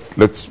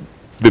let's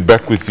be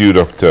back with you,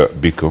 Dr.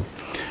 Biko.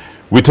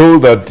 We're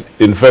told that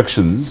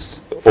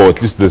infections, or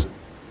at least there's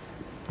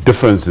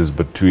differences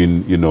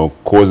between,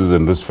 causes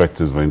and risk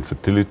factors for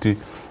infertility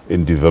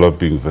in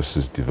developing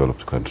versus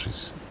developed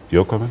countries.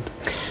 Your comment?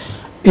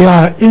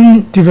 Yeah,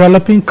 in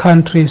developing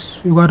countries,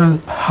 we've got a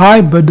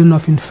high burden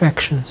of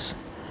infections.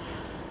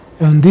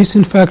 And these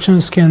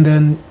infections can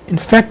then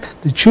infect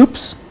the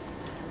tubes.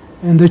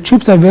 And the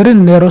tubes are very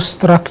narrow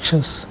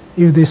structures.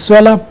 If they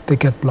swell up, they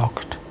get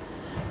blocked.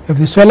 If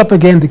they swell up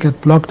again, they get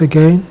blocked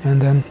again,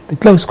 and then they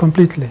close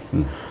completely.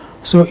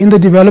 So in the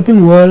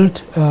developing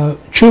world,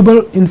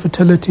 tubal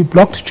infertility,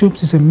 blocked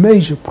tubes, is a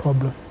major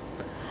problem.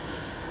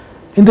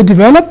 In the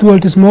developed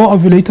world, it's more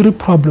ovulatory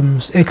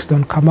problems. Eggs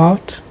don't come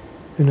out.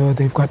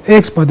 They've got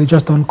eggs, but they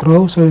just don't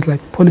grow. So it's like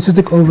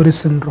polycystic ovary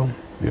syndrome.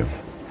 Yeah.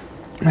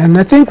 And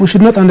I think we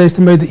should not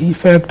underestimate the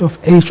effect of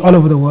age all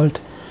over the world.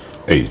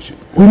 Age.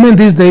 Women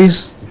these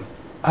days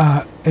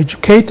are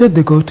educated.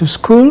 They go to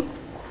school.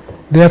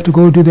 They have to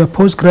go do their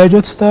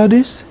postgraduate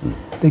studies.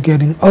 They're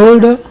getting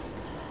older.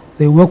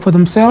 they work for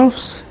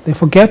themselves, they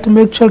forget to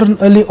make children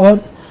early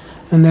on,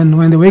 and then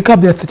when they wake up,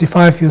 they're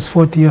 35 years,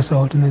 40 years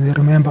old, and then they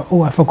remember,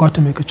 oh, I forgot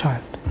to make a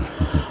child.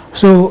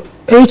 So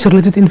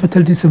age-related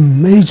infertility is a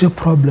major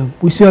problem.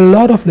 We see a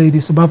lot of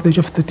ladies above the age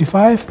of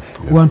 35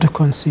 who want to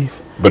conceive.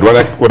 But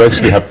what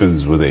actually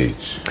happens with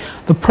age?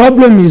 The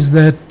problem is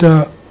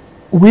that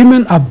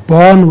women are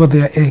born with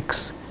their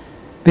eggs.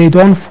 They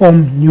don't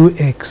form new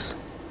eggs.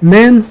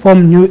 Men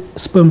form new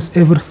sperms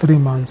every 3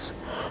 months.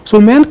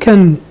 So men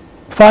can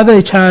father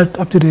a child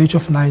up to the age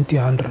of 90,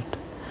 100.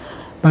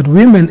 But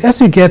women,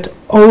 as you get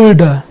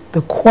older,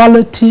 the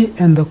quality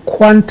and the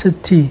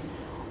quantity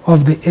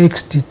of the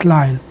eggs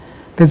decline.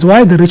 That's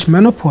why they reach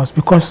menopause,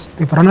 because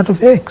they've run out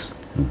of eggs.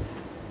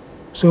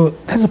 So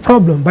that's a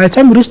problem. By the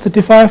time we reach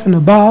 35 and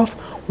above,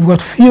 we've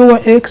got fewer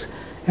eggs,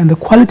 and the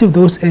quality of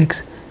those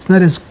eggs is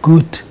not as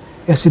good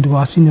as it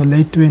was in your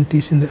late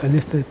 20s, in the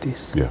early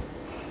 30s. Yeah.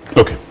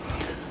 Okay.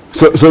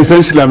 So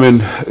essentially, I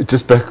mean,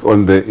 just back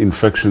on the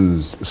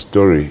infections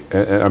story,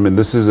 I mean,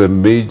 this is a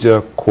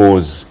major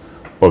cause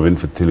of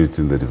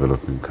infertility in the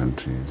developing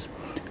countries.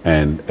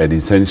 And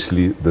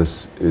essentially,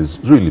 this is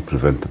really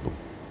preventable.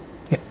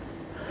 Yeah.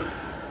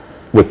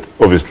 With,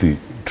 obviously,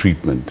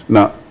 treatment.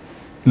 Now,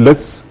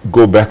 let's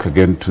go back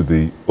again to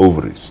the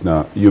ovaries.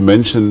 Now, you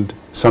mentioned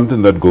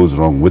something that goes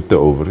wrong with the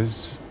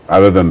ovaries,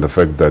 other than the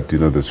fact that, you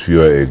know, there's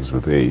fewer eggs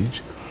with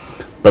age.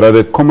 But are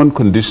there common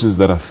conditions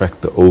that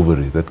affect the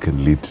ovary that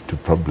can lead to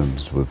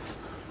problems with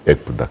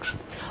egg production?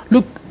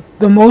 Look,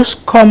 the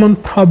most common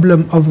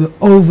problem of the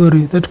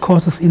ovary that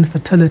causes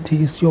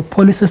infertility is your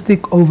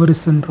polycystic ovary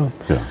syndrome.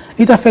 Yeah.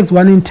 It affects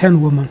 1 in 10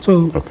 women.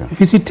 So if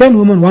you see 10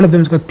 women, one of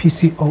them has got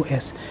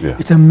PCOS. Yeah.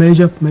 It's a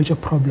major, major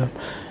problem.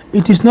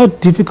 It is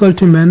not difficult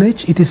to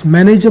manage. It is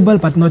manageable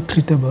but not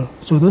treatable.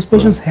 So those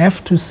patients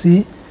have to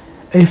see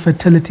a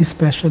fertility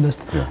specialist,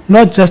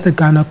 not just a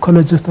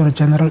gynecologist or a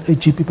general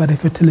GP, but a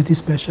fertility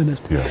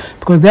specialist.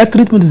 Because their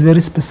treatment is very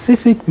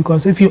specific,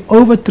 because if you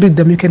over-treat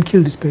them, you can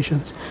kill these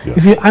patients.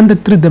 If you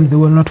under-treat them, they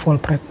will not fall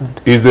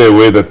pregnant. Is there a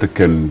way that they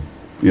can,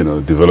 you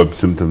know, develop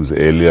symptoms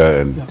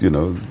earlier and, you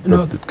know,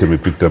 that it can be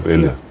picked up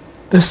earlier?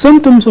 The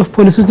symptoms of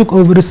polycystic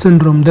ovary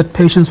syndrome that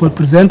patients will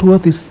present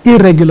with is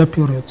irregular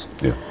periods.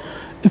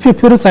 If your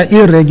periods are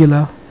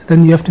irregular,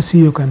 then you have to see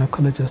your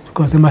gynecologist,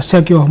 because they must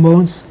check your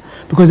hormones,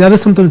 because the other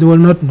symptoms they will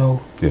not know.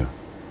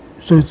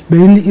 So it's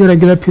mainly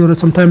irregular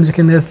periods. Sometimes you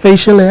can have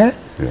facial hair,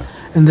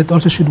 and that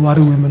also should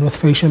worry women with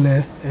facial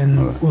hair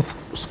and with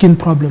skin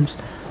problems,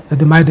 that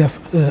they might have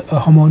a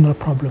hormonal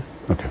problem.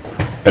 Okay.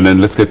 And then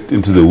let's get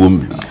into the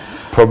womb.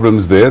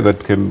 Problems there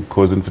that can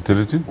cause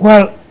infertility?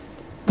 Well,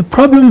 the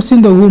problems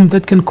in the womb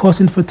that can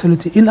cause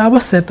infertility, in our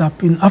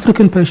setup, in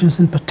African patients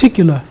in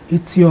particular,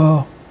 it's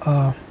your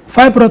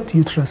fibroid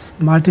uterus,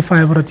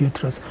 multifibroid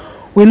uterus.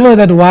 We know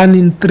that 1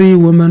 in 3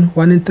 women,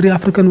 1 in 3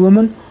 African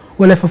women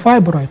will have a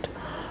fibroid.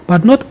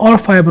 But not all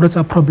fibroids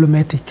are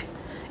problematic.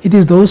 It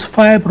is those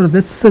fibroids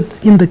that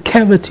sit in the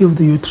cavity of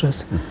the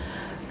uterus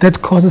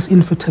that causes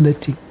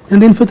infertility.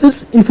 And the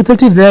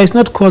infertility there is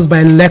not caused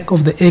by lack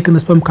of the egg and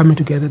the sperm coming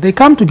together. They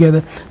come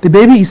together, the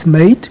baby is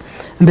made,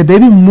 and the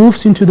baby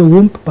moves into the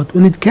womb, but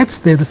when it gets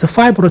there, there's a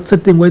fibroid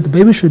sitting where the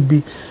baby should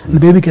be, and the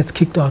baby gets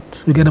kicked out.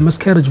 You get a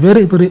miscarriage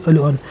very, very early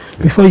on,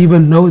 before you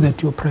even know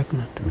that you're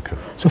pregnant.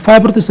 So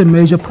fibroid is a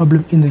major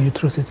problem in the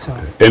uterus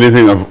itself.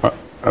 Anything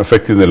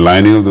affecting the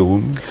lining of the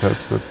womb,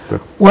 perhaps?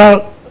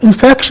 Well,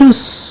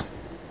 infections,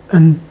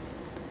 and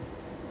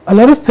a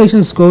lot of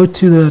patients go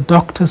to the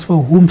doctors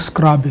for womb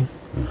scrubbing.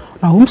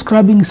 Now, womb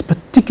scrubbing is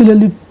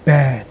particularly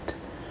bad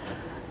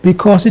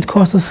because it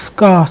causes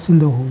scars in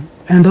the womb.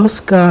 And those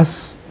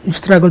scars, you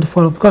struggle to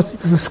follow, because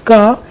if it's a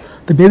scar,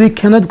 the baby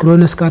cannot grow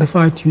in a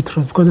scarified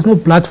uterus because there's no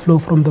blood flow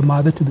from the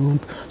mother to the womb.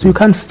 So you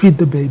can't feed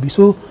the baby.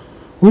 So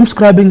womb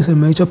scrubbing is a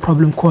major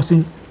problem,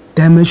 causing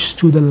damage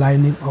to the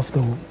lining of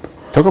the womb.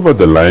 Talk about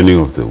the lining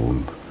of the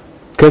womb.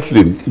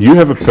 Kathleen, you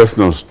have a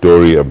personal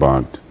story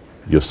about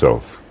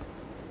yourself.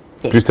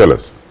 Please tell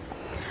us.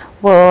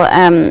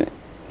 Well,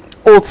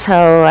 also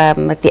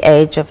at the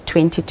age of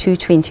 22,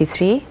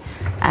 23,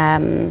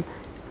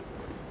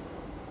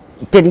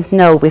 didn't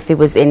know if there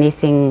was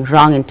anything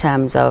wrong in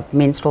terms of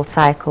menstrual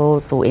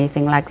cycles or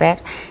anything like that.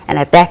 And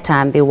at that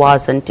time, there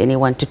wasn't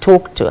anyone to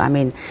talk to. I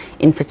mean,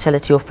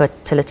 infertility or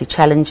fertility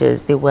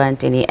challenges, there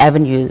weren't any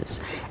avenues.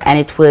 And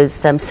it was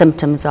some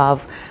symptoms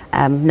of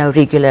no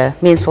regular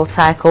menstrual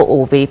cycle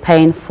or very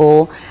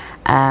painful,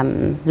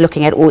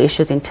 looking at all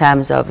issues in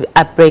terms of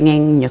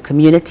upbringing in your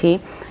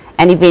community.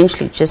 And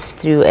eventually, just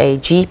through a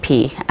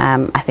GP,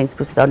 I think it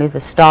was only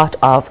the start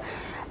of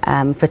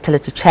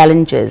fertility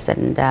challenges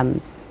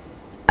and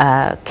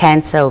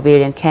cancer,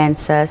 ovarian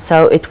cancer.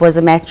 So it was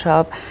a matter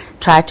of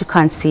try to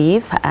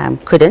conceive,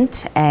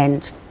 couldn't,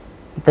 and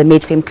the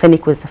Medfem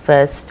Clinic was the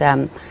first,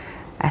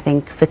 I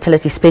think,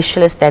 fertility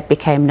specialist that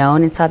became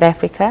known in South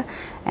Africa,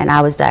 and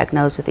I was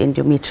diagnosed with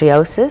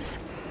endometriosis.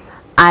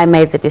 I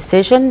made the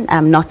decision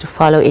not to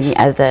follow any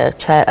other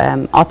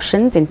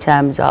options in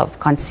terms of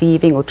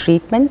conceiving or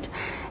treatment,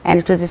 and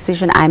it was a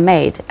decision I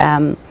made.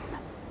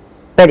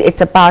 But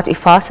it's about,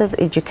 IFASA's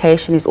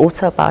education is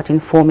also about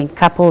informing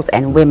couples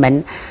and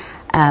women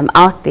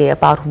out there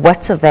about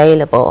what's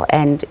available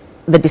and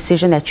the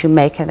decision that you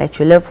make and that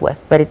you live with.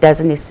 But it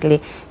doesn't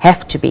necessarily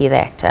have to be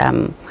that,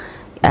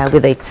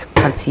 whether it's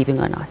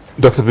conceiving or not.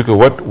 Dr.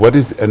 Biko, what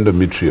is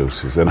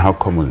endometriosis and how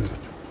common is it?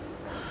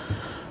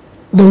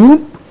 The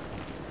womb,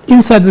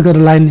 inside the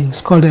lining,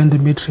 is called the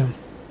endometrium.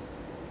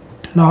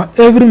 Now,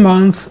 every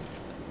month,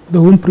 the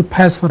womb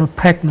prepares for a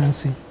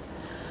pregnancy,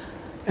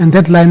 and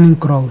that lining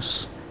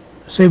grows.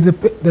 So if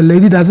the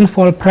lady doesn't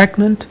fall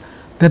pregnant,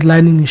 that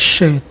lining is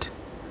shed.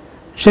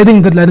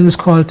 Shedding that lining is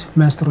called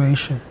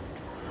menstruation.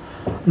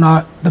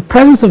 Now, the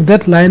presence of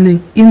that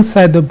lining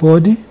inside the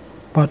body,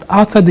 but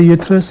outside the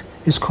uterus,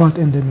 is called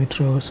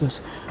endometriosis,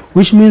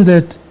 which means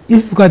that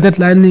if you've got that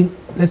lining,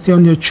 let's say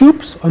on your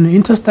tubes, on your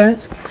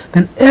intestines,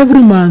 then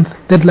every month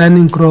that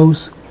lining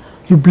grows.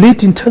 You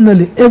bleed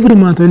internally every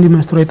month when you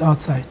menstruate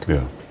outside.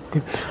 Yeah.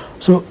 Okay.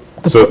 So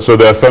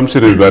the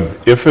assumption is that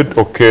if it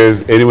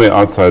occurs anywhere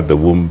outside the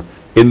womb,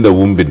 in the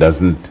womb it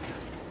doesn't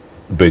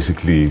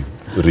basically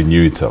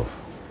renew itself.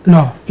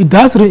 No, it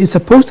does. It's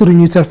supposed to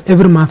renew itself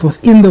every month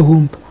within the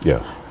womb.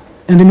 Yeah.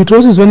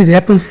 Endometriosis is when it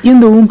happens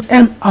in the womb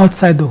and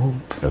outside the womb.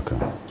 Okay.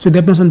 So it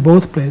happens on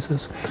both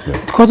places. Yeah.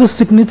 It causes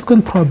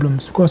significant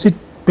problems because it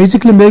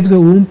basically makes the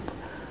womb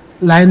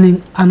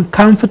lining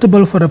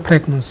uncomfortable for a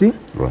pregnancy.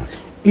 Right.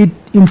 It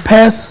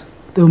impairs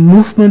the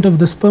movement of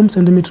the sperms,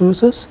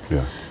 endometriosis.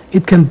 Yeah.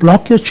 It can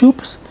block your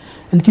tubes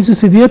and gives you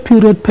severe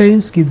period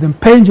pains, give them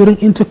pain during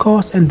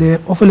intercourse, and they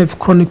often have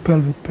chronic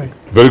pelvic pain.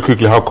 Very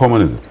quickly, how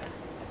common is it?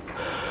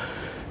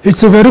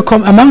 It's a very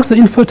common, amongst the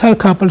infertile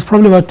couples,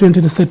 probably about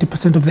 20 to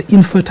 30% of the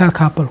infertile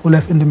couple will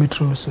have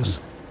endometriosis.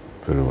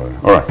 Very well.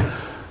 All right.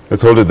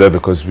 Let's hold it there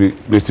because we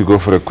need to go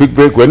for a quick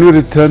break. When we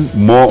return,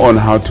 more on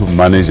how to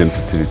manage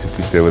infertility.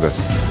 Please stay with us.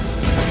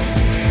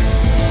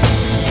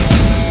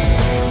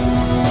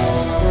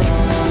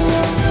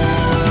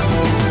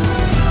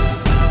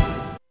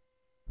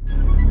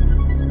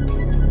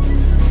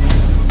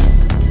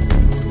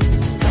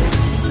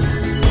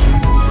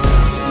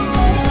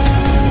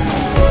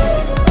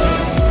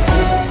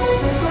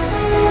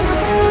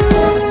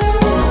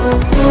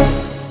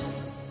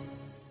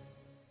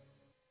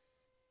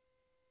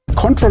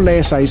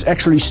 Controlesa is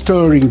actually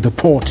stirring the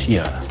pot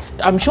here.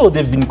 I'm sure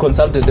they've been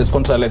consulted as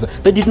Controlesa.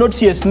 They did not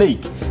see a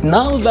snake.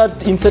 Now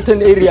that in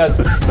certain areas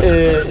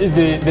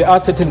there are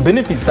certain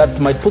benefits that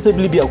might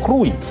possibly be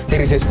accruing,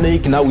 there is a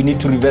snake, now we need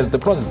to reverse the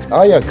process.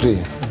 I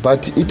agree,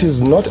 but it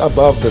is not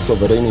above the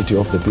sovereignty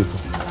of the people.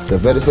 The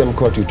very same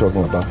court you're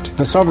talking about.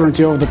 The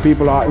sovereignty of the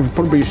people,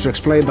 probably you should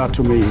explain that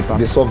to me.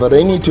 The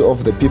sovereignty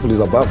of the people is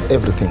above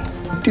everything.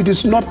 It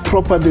is not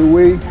proper the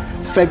way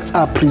facts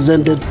are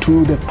presented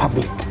to the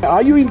public.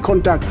 Are you in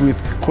contact with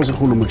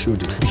Khosekgolo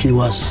Motshodi? He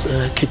was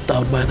kicked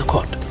out by the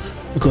court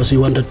because he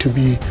wanted to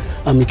be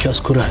amicus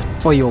curiae.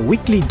 For your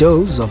weekly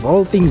dose of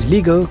all things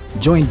legal,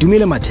 join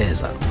Dumile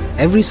Mateza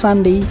every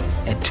Sunday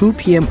at 2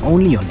 p.m.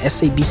 only on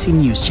SABC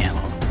News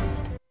Channel.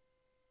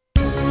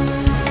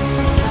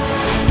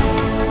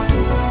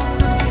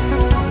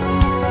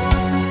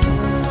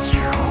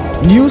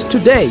 News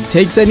Today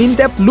takes an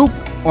in-depth look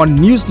on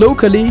news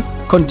locally,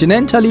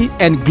 continentally,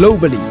 and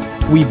globally.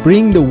 We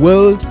bring the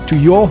world to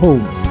your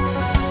home.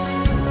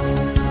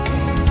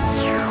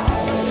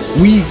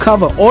 We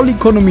cover all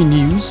economy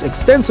news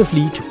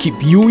extensively to keep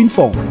you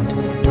informed.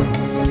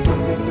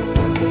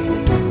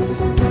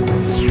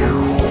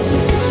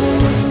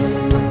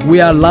 We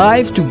are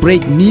live to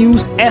break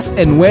news as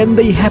and when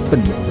they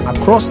happen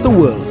across the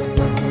world.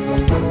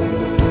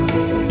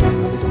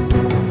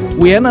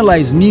 We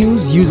analyze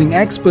news using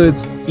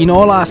experts in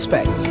all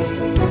aspects.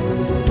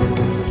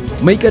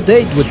 Make a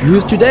date with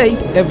News Today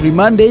every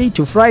Monday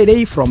to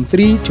Friday from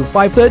 3 to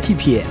 5:30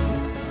 p.m.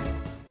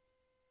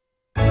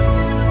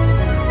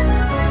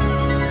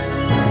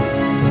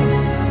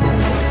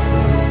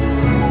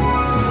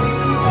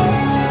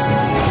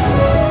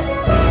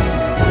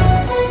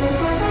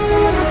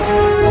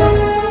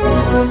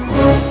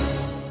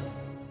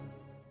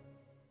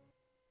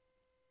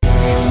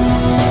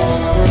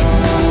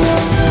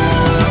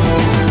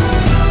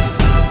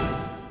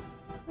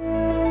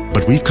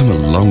 But we've come a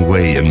long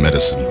way in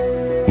medicine.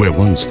 Where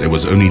once there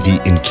was only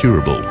the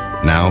incurable,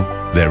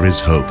 now there is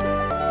hope.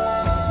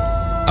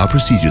 Our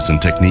procedures and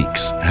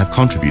techniques have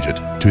contributed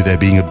to there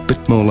being a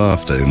bit more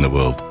laughter in the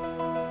world.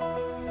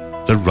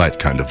 The right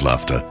kind of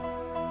laughter.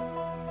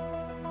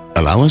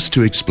 Allow us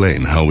to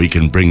explain how we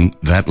can bring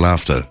that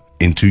laughter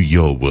into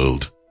your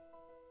world.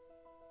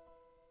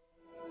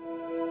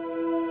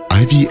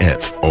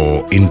 IVF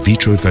or in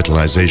vitro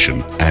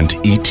fertilization and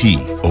ET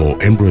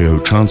or embryo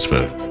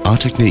transfer are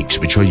techniques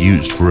which are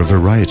used for a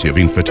variety of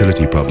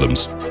infertility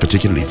problems,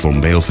 particularly for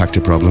male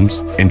factor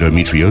problems,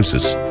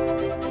 endometriosis,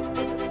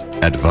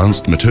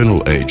 advanced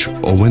maternal age,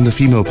 or when the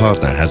female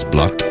partner has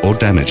blocked or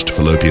damaged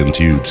fallopian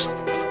tubes.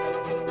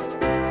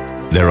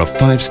 There are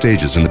 5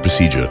 stages in the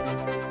procedure: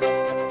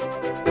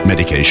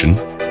 medication,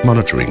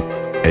 monitoring,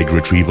 egg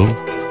retrieval,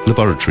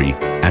 laboratory,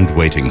 and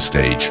waiting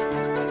stage.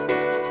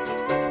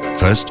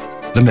 First,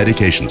 the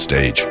medication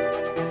stage.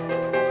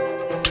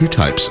 two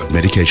types of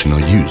medication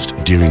are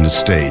used during this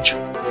stage.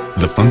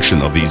 The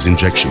function of these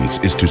injections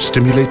is to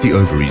stimulate the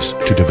ovaries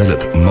to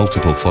develop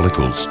multiple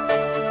follicles.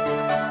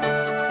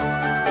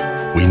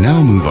 We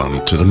now move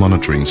on to the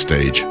monitoring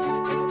stage.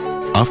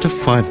 After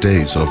 5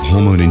 days of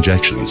hormone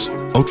injections,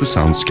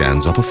 ultrasound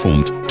scans are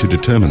performed to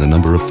determine the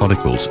number of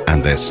follicles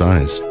and their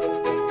size.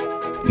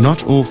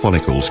 Not all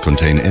follicles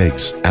contain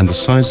eggs, and the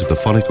size of the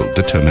follicle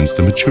determines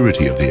the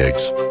maturity of the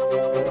eggs.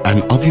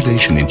 An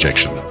ovulation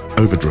injection,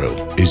 overdrill,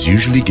 is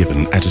usually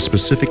given at a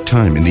specific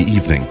time in the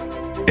evening.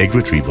 Egg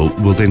retrieval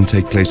will then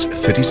take place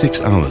 36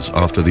 hours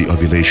after the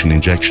ovulation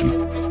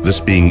injection, this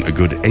being a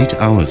good 8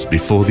 hours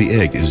before the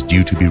egg is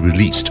due to be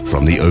released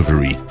from the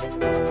ovary.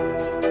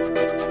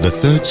 The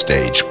third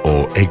stage,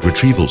 or egg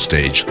retrieval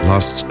stage,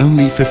 lasts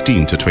only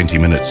 15 to 20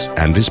 minutes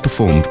and is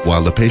performed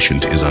while the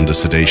patient is under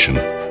sedation.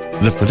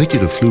 The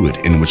follicular fluid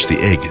in which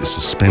the egg is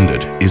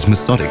suspended is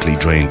methodically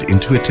drained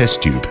into a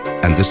test tube,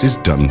 and this is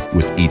done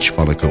with each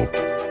follicle.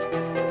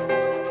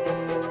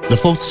 The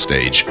fourth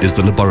stage is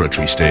the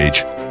laboratory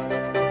stage.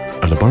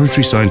 A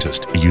laboratory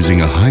scientist,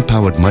 using a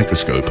high-powered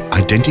microscope,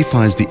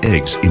 identifies the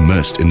eggs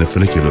immersed in the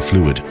follicular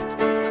fluid.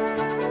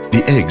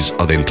 The eggs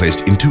are then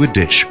placed into a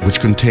dish which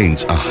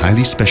contains a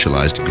highly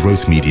specialized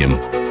growth medium.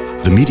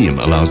 The medium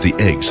allows the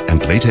eggs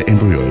and later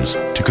embryos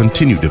to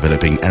continue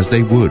developing as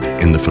they would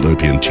in the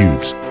fallopian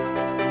tubes.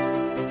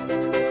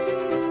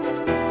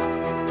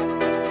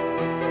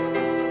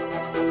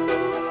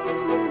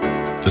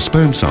 The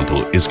sperm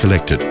sample is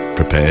collected,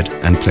 prepared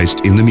and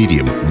placed in the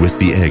medium with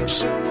the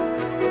eggs.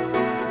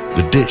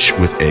 The dish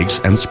with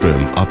eggs and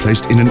sperm are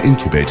placed in an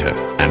incubator,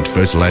 and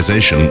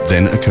fertilization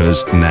then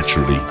occurs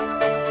naturally.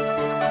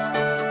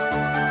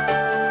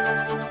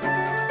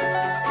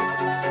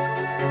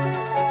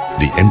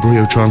 The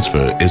embryo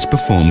transfer is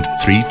performed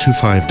 3 to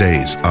 5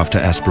 days after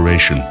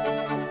aspiration.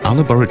 Our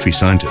laboratory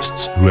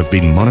scientists, who have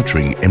been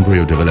monitoring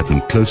embryo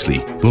development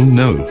closely, will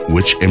know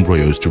which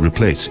embryos to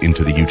replace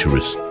into the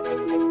uterus.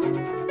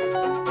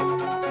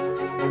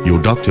 Your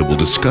doctor will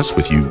discuss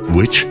with you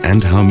which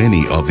and how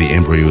many of the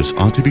embryos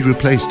are to be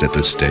replaced at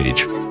this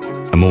stage.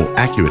 A more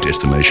accurate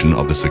estimation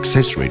of the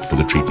success rate for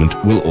the treatment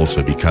will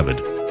also be covered.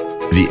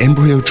 The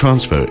embryo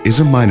transfer is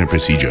a minor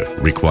procedure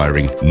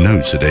requiring no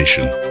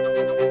sedation.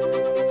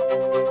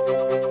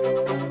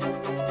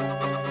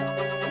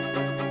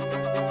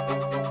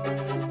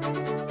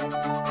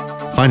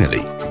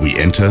 Finally, we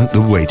enter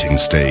the waiting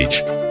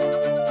stage.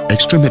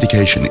 Extra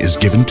medication is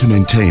given to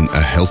maintain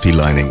a healthy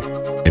lining.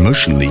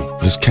 Emotionally,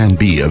 this can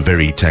be a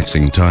very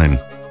taxing time.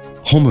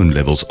 Hormone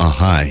levels are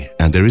high,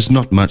 and there is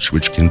not much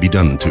which can be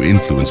done to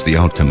influence the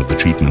outcome of the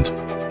treatment.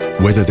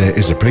 Whether there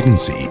is a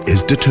pregnancy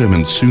is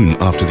determined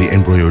soon after the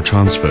embryo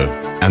transfer,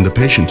 and the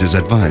patient is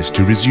advised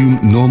to resume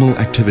normal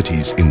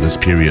activities in this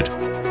period.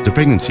 The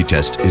pregnancy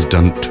test is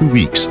done 2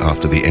 weeks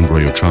after the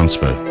embryo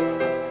transfer.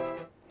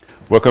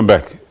 Welcome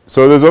back.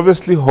 So there's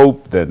obviously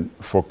hope then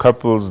for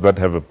couples that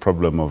have a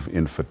problem of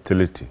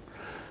infertility.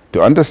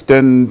 To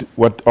understand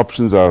what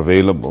options are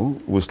available,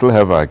 we still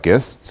have our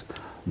guests,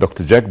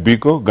 Dr. Jack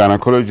Biko,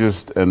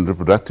 gynecologist and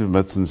reproductive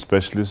medicine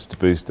specialist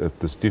based at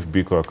the Steve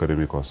Biko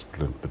Academic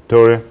Hospital in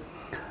Pretoria,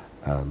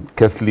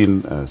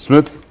 Kathleen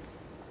Smith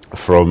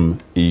from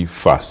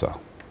IFASA.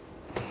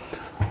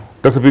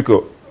 Dr.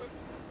 Biko,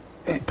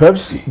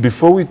 perhaps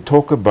before we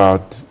talk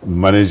about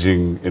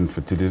managing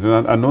infertility,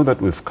 and I know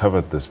that we've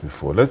covered this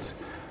before, let's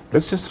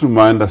just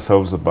remind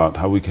ourselves about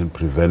how we can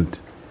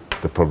prevent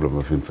the problem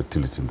of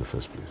infertility in the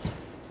first place.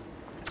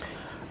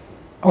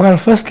 Well,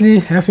 firstly,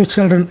 have your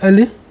children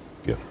early.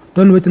 Yeah.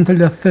 Don't wait until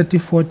they're 30,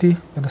 40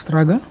 and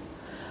struggle.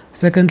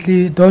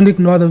 Secondly, don't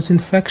ignore those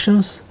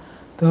infections,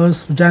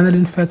 those vaginal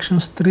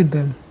infections, treat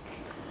them.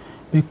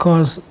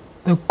 Because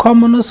the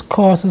commonest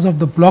causes of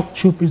the blocked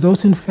tube is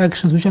those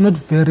infections which are not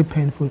very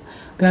painful.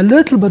 They are a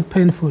little bit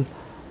painful.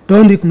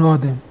 Don't ignore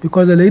them,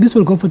 because the ladies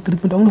will go for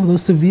treatment only for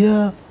those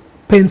severe,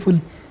 painful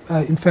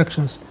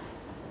infections.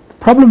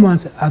 Problem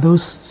ones are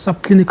those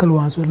subclinical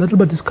ones with a little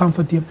bit of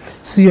discomfort here.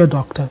 See your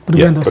doctor,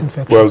 prevent those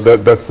infections. Well,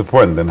 that's the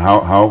point. Then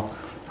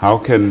how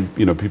can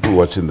people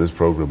watching this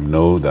program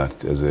know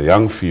that as a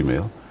young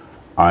female,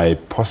 I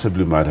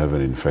possibly might have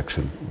an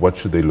infection? What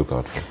should they look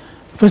out for?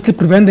 Firstly,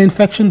 prevent the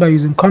infection by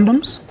using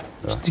condoms,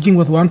 sticking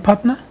with one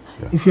partner.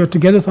 Yeah. If you're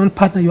together with one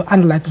partner, you're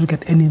unlikely to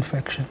get any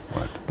infection.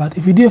 Right. But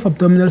if you do have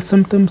abdominal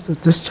symptoms, the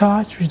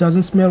discharge, which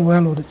doesn't smell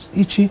well or it's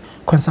itchy,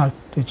 consult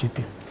the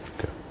GP.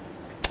 Okay.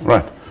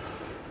 Right.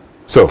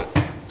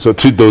 So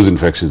treat those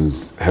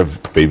infections,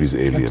 have babies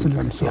early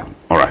and so on.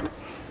 All right.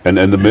 And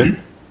the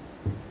men?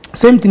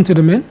 Same thing to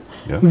the men.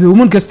 Yeah. If the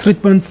woman gets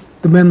treatment,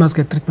 the man must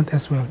get treatment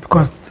as well,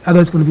 because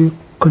otherwise it's going to be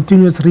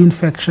continuous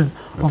reinfection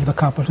of the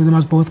couple. So they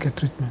must both get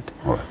treatment.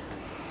 All right.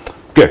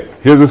 Okay.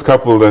 Here's this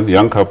couple then,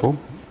 young couple,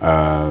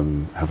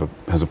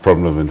 has a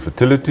problem of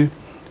infertility.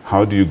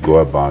 How do you go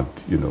about,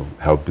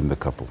 helping the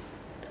couple?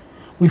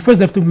 We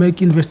first have to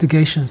make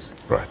investigations.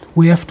 Right.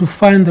 We have to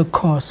find the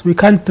cause. We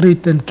can't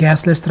treat and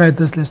guess, let's try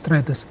this, let's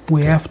try this.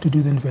 We have to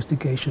do the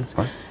investigations.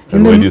 Right.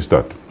 And where do you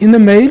start? In the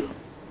male,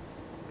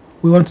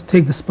 we want to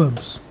take the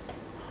sperms.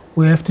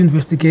 we have to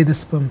investigate the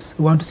sperms.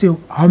 We want to see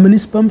how many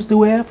sperms do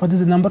we have, what is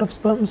the number of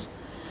sperms,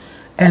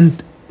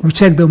 and we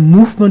check the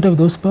movement of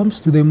those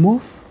sperms. Do they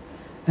move?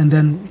 And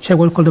then we check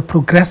what we call the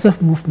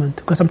progressive movement,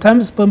 because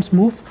sometimes sperms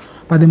move,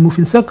 but they move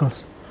in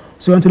circles.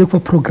 So we want to look for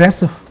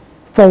progressive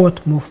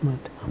forward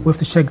movement. We have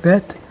to check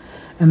that,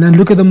 and then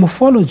look at the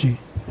morphology.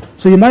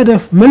 So you might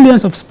have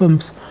millions of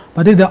sperms,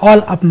 but if they're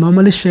all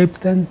abnormally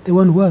shaped, then they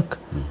won't work.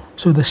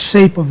 So the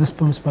shape of the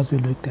sperms must be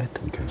looked at.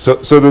 Okay.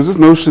 So there's this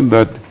notion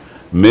that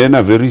men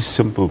are very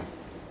simple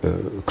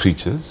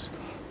creatures,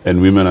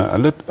 and women are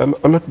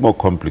a lot more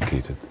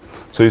complicated.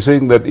 So you're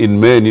saying that in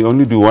men you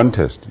only do one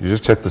test, you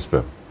just check the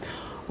sperm?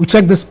 We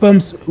check the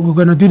sperms, we're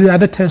going to do the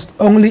other test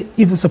only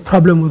if there's a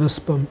problem with the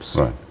sperms.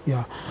 Right.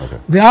 Yeah. Okay.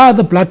 There are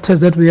other blood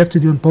tests that we have to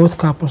do in both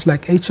couples,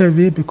 like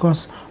HIV,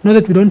 because not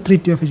that we don't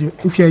treat you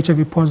if you're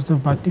HIV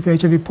positive, but if you're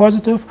HIV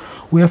positive,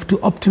 we have to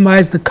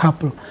optimize the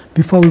couple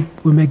before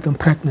we make them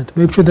pregnant.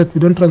 Make sure that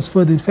we don't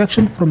transfer the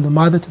infection from the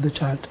mother to the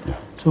child. Yeah.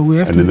 So we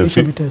have to do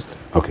HIV test.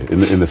 Okay.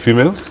 In the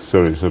females?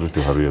 Sorry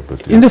to hurry up.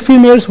 But in the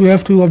females, we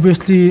have to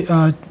obviously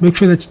make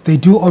sure that they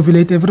do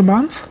ovulate every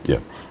month. Yeah.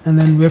 And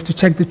then we have to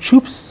check the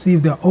tubes, see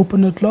if they're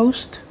open or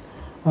closed.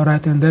 All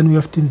right, and then we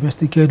have to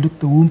investigate, look,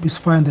 the womb is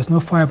fine, there's no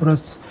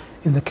fibroids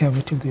in the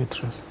cavity of the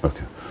uterus.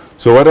 Okay.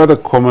 So what are the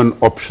common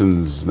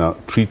options now,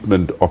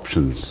 treatment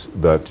options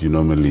that you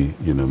normally,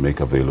 make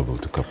available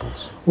to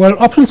couples? Well,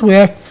 options we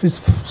have is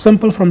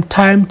simple, from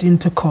time to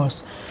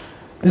intercourse.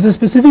 There's a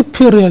specific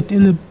period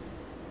in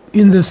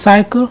the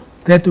cycle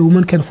that the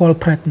woman can fall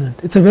pregnant.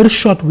 It's a very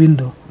short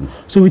window.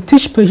 So we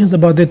teach patients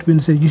about that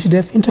window. Say you should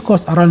have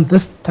intercourse around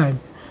this time,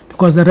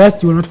 because the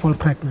rest you will not fall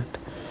pregnant.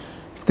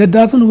 If that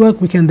doesn't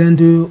work, we can then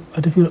do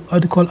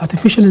what you call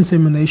artificial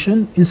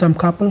insemination in some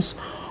couples,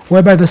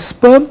 whereby the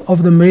sperm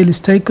of the male is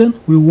taken,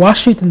 we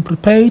wash it and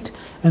prepare it,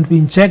 and we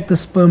inject the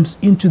sperms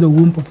into the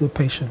womb of the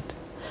patient.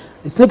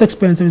 It's not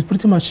expensive, it's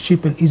pretty much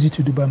cheap and easy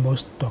to do by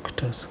most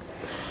doctors.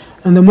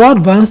 And the more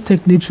advanced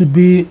techniques would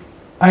be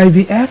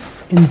IVF,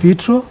 in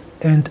vitro,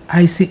 and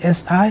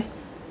ICSI,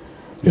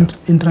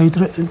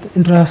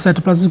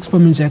 intracytoplasmic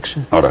sperm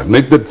injection. All right,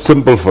 make that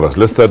simple for us.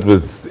 Let's start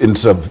with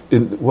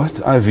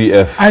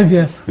IVF?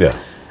 IVF. Yeah.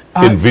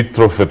 In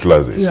vitro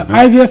fertilization. Yeah,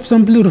 IVF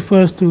simply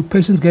refers to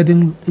patients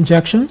getting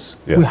injections.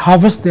 Yeah. We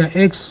harvest their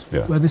eggs,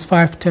 Yeah. whether it's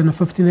 5, 10, or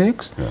 15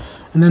 eggs, Yeah.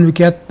 and then we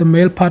get the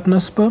male partner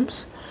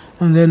sperms,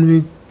 and then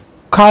we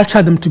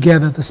culture them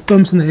together, the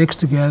sperms and the eggs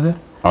together.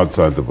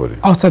 Outside the body.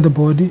 Outside the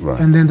body. Right.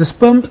 And then the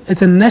sperm,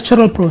 it's a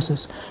natural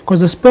process,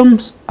 because the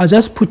sperms are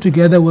just put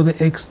together with the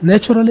eggs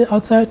naturally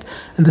outside,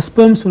 and the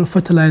sperms will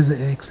fertilize the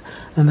eggs.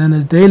 And then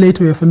a day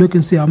later we have to look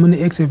and see how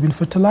many eggs have been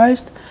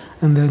fertilized,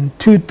 and then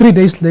 2, 3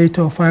 days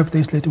later or 5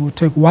 days later we'll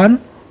take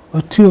 1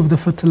 or 2 of the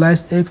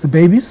fertilized eggs, the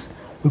babies,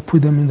 we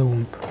put them in the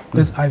womb.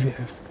 That's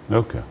IVF.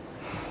 Okay.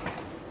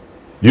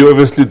 You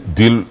obviously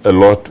deal a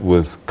lot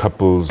with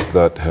couples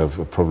that have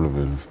a problem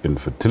with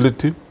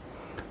infertility.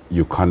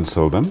 You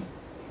counsel them.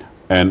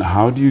 And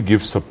how do you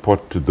give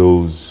support to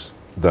those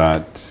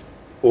that,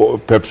 or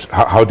perhaps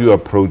how do you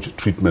approach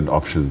treatment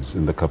options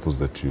in the couples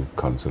that you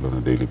counsel on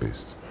a daily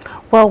basis?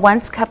 Well,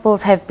 once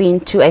couples have been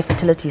to a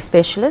fertility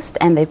specialist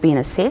and they've been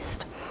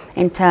assessed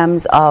in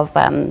terms of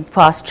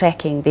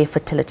fast-tracking their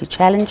fertility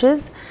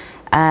challenges,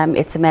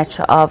 it's a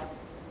matter of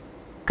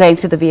going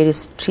through the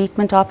various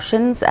treatment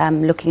options,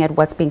 looking at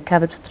what's being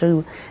covered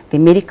through the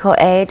medical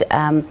aid,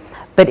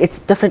 but it's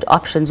different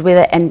options,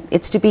 and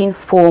it's to be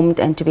informed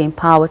and to be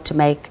empowered to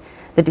make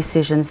the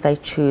decisions they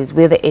choose,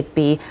 whether it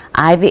be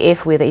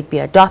IVF, whether it be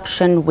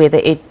adoption, whether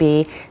it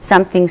be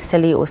something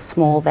silly or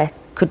small that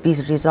could be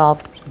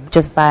resolved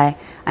just by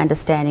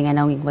understanding and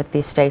knowing what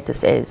their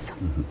status is.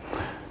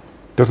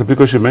 Dr.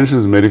 Because you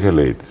mentioned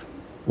medical aid,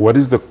 what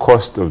is the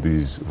cost of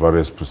these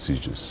various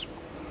procedures?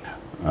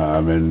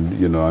 I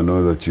mean, I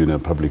know that you're in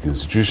public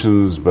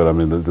institutions, but I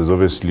mean, there's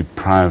obviously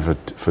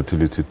private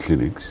fertility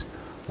clinics.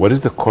 What is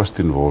the cost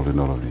involved in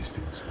all of these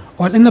things?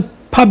 Well, in the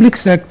public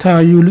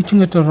sector, you're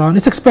looking at around,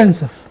 it's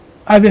expensive.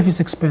 IVF is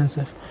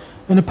expensive.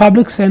 In the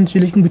public sector,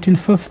 you're looking between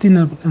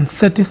 15,000 and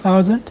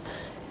 30,000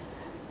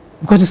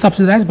 because it's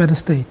subsidized by the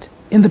state.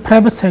 In the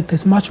private sector,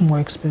 it's much more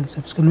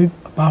expensive. It's going to be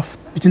above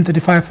between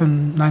 35,000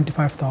 and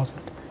 95,000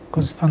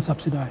 because it's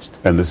unsubsidized.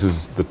 And this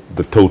is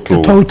the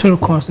total? The total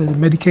cost, the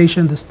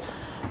medication,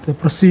 the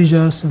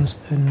procedures,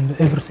 and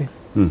everything.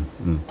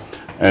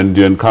 And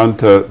you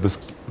encounter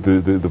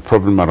the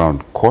problem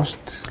around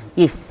cost?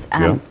 Yes,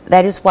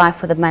 that is why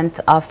for the month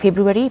of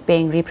February,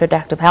 being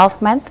Reproductive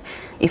Health Month,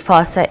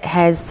 IFASA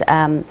has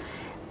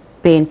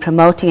been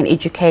promoting and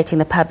educating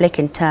the public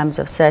in terms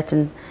of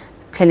certain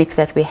clinics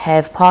that we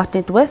have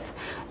partnered with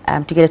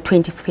to get a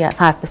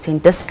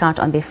 25% discount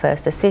on their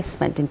first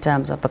assessment in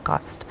terms of the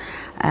cost,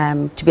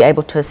 to be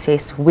able to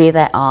assess where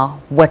they are,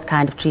 what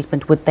kind of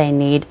treatment would they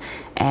need,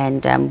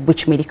 and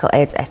which medical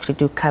aids actually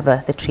do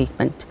cover the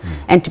treatment,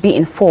 and to be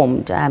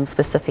informed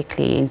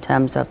specifically in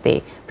terms of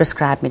the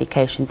prescribed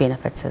medication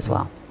benefits as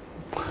well.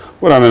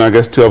 Well, I mean, I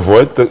guess to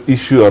avoid the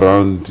issue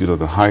around,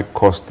 the high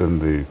cost and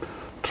the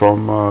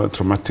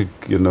traumatic,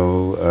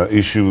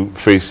 issue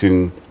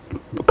facing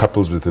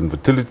couples with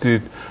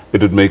infertility,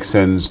 it would make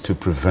sense to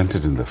prevent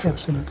it in the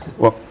first place. Absolutely.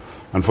 Well,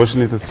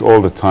 unfortunately, that's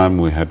all the time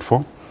we had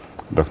for.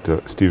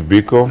 Dr. Steve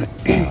Biko,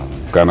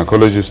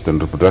 gynecologist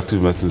and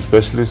reproductive medicine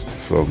specialist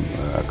from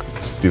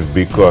Steve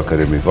Biko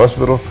Academic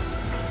Hospital.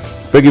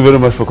 Thank you very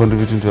much for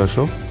contributing to our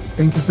show.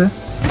 Thank you, sir.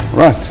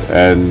 Right,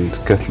 and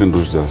Kathleen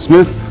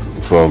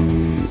Roosdale-Smith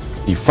from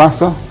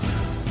IFASA,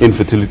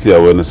 Infertility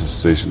Awareness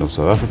Association of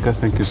South Africa.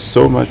 Thank you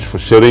so much for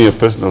sharing your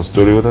personal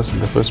story with us in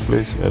the first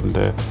place and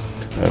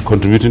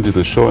contributing to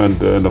the show and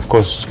of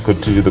course,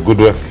 continue the good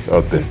work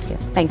out there.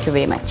 Thank you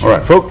very much. All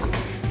right, folks.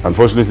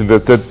 Unfortunately,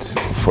 that's it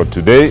for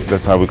today.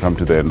 That's how we come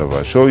to the end of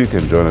our show. You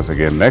can join us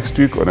again next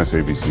week on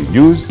SABC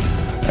News.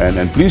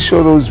 And please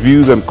share those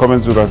views and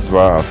comments with us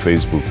via our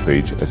Facebook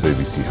page,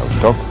 SABC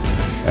Health Talk.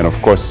 And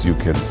of course, you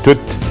can tweet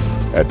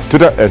at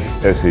Twitter as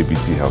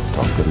SABC Health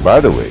Talk. And by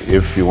the way,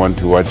 if you want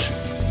to watch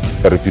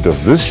a repeat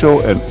of this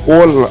show and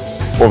all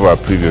of our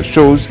previous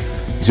shows,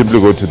 simply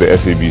go to the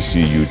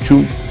SABC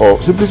YouTube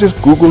or simply just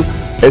Google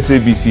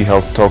SABC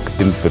Health Talk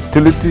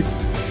Infertility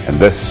and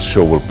this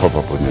show will pop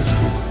up on your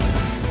screen.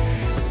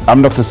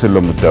 I'm Dr.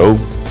 Sello Mutau.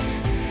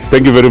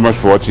 Thank you very much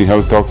for watching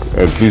Health Talk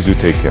and please do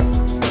take care.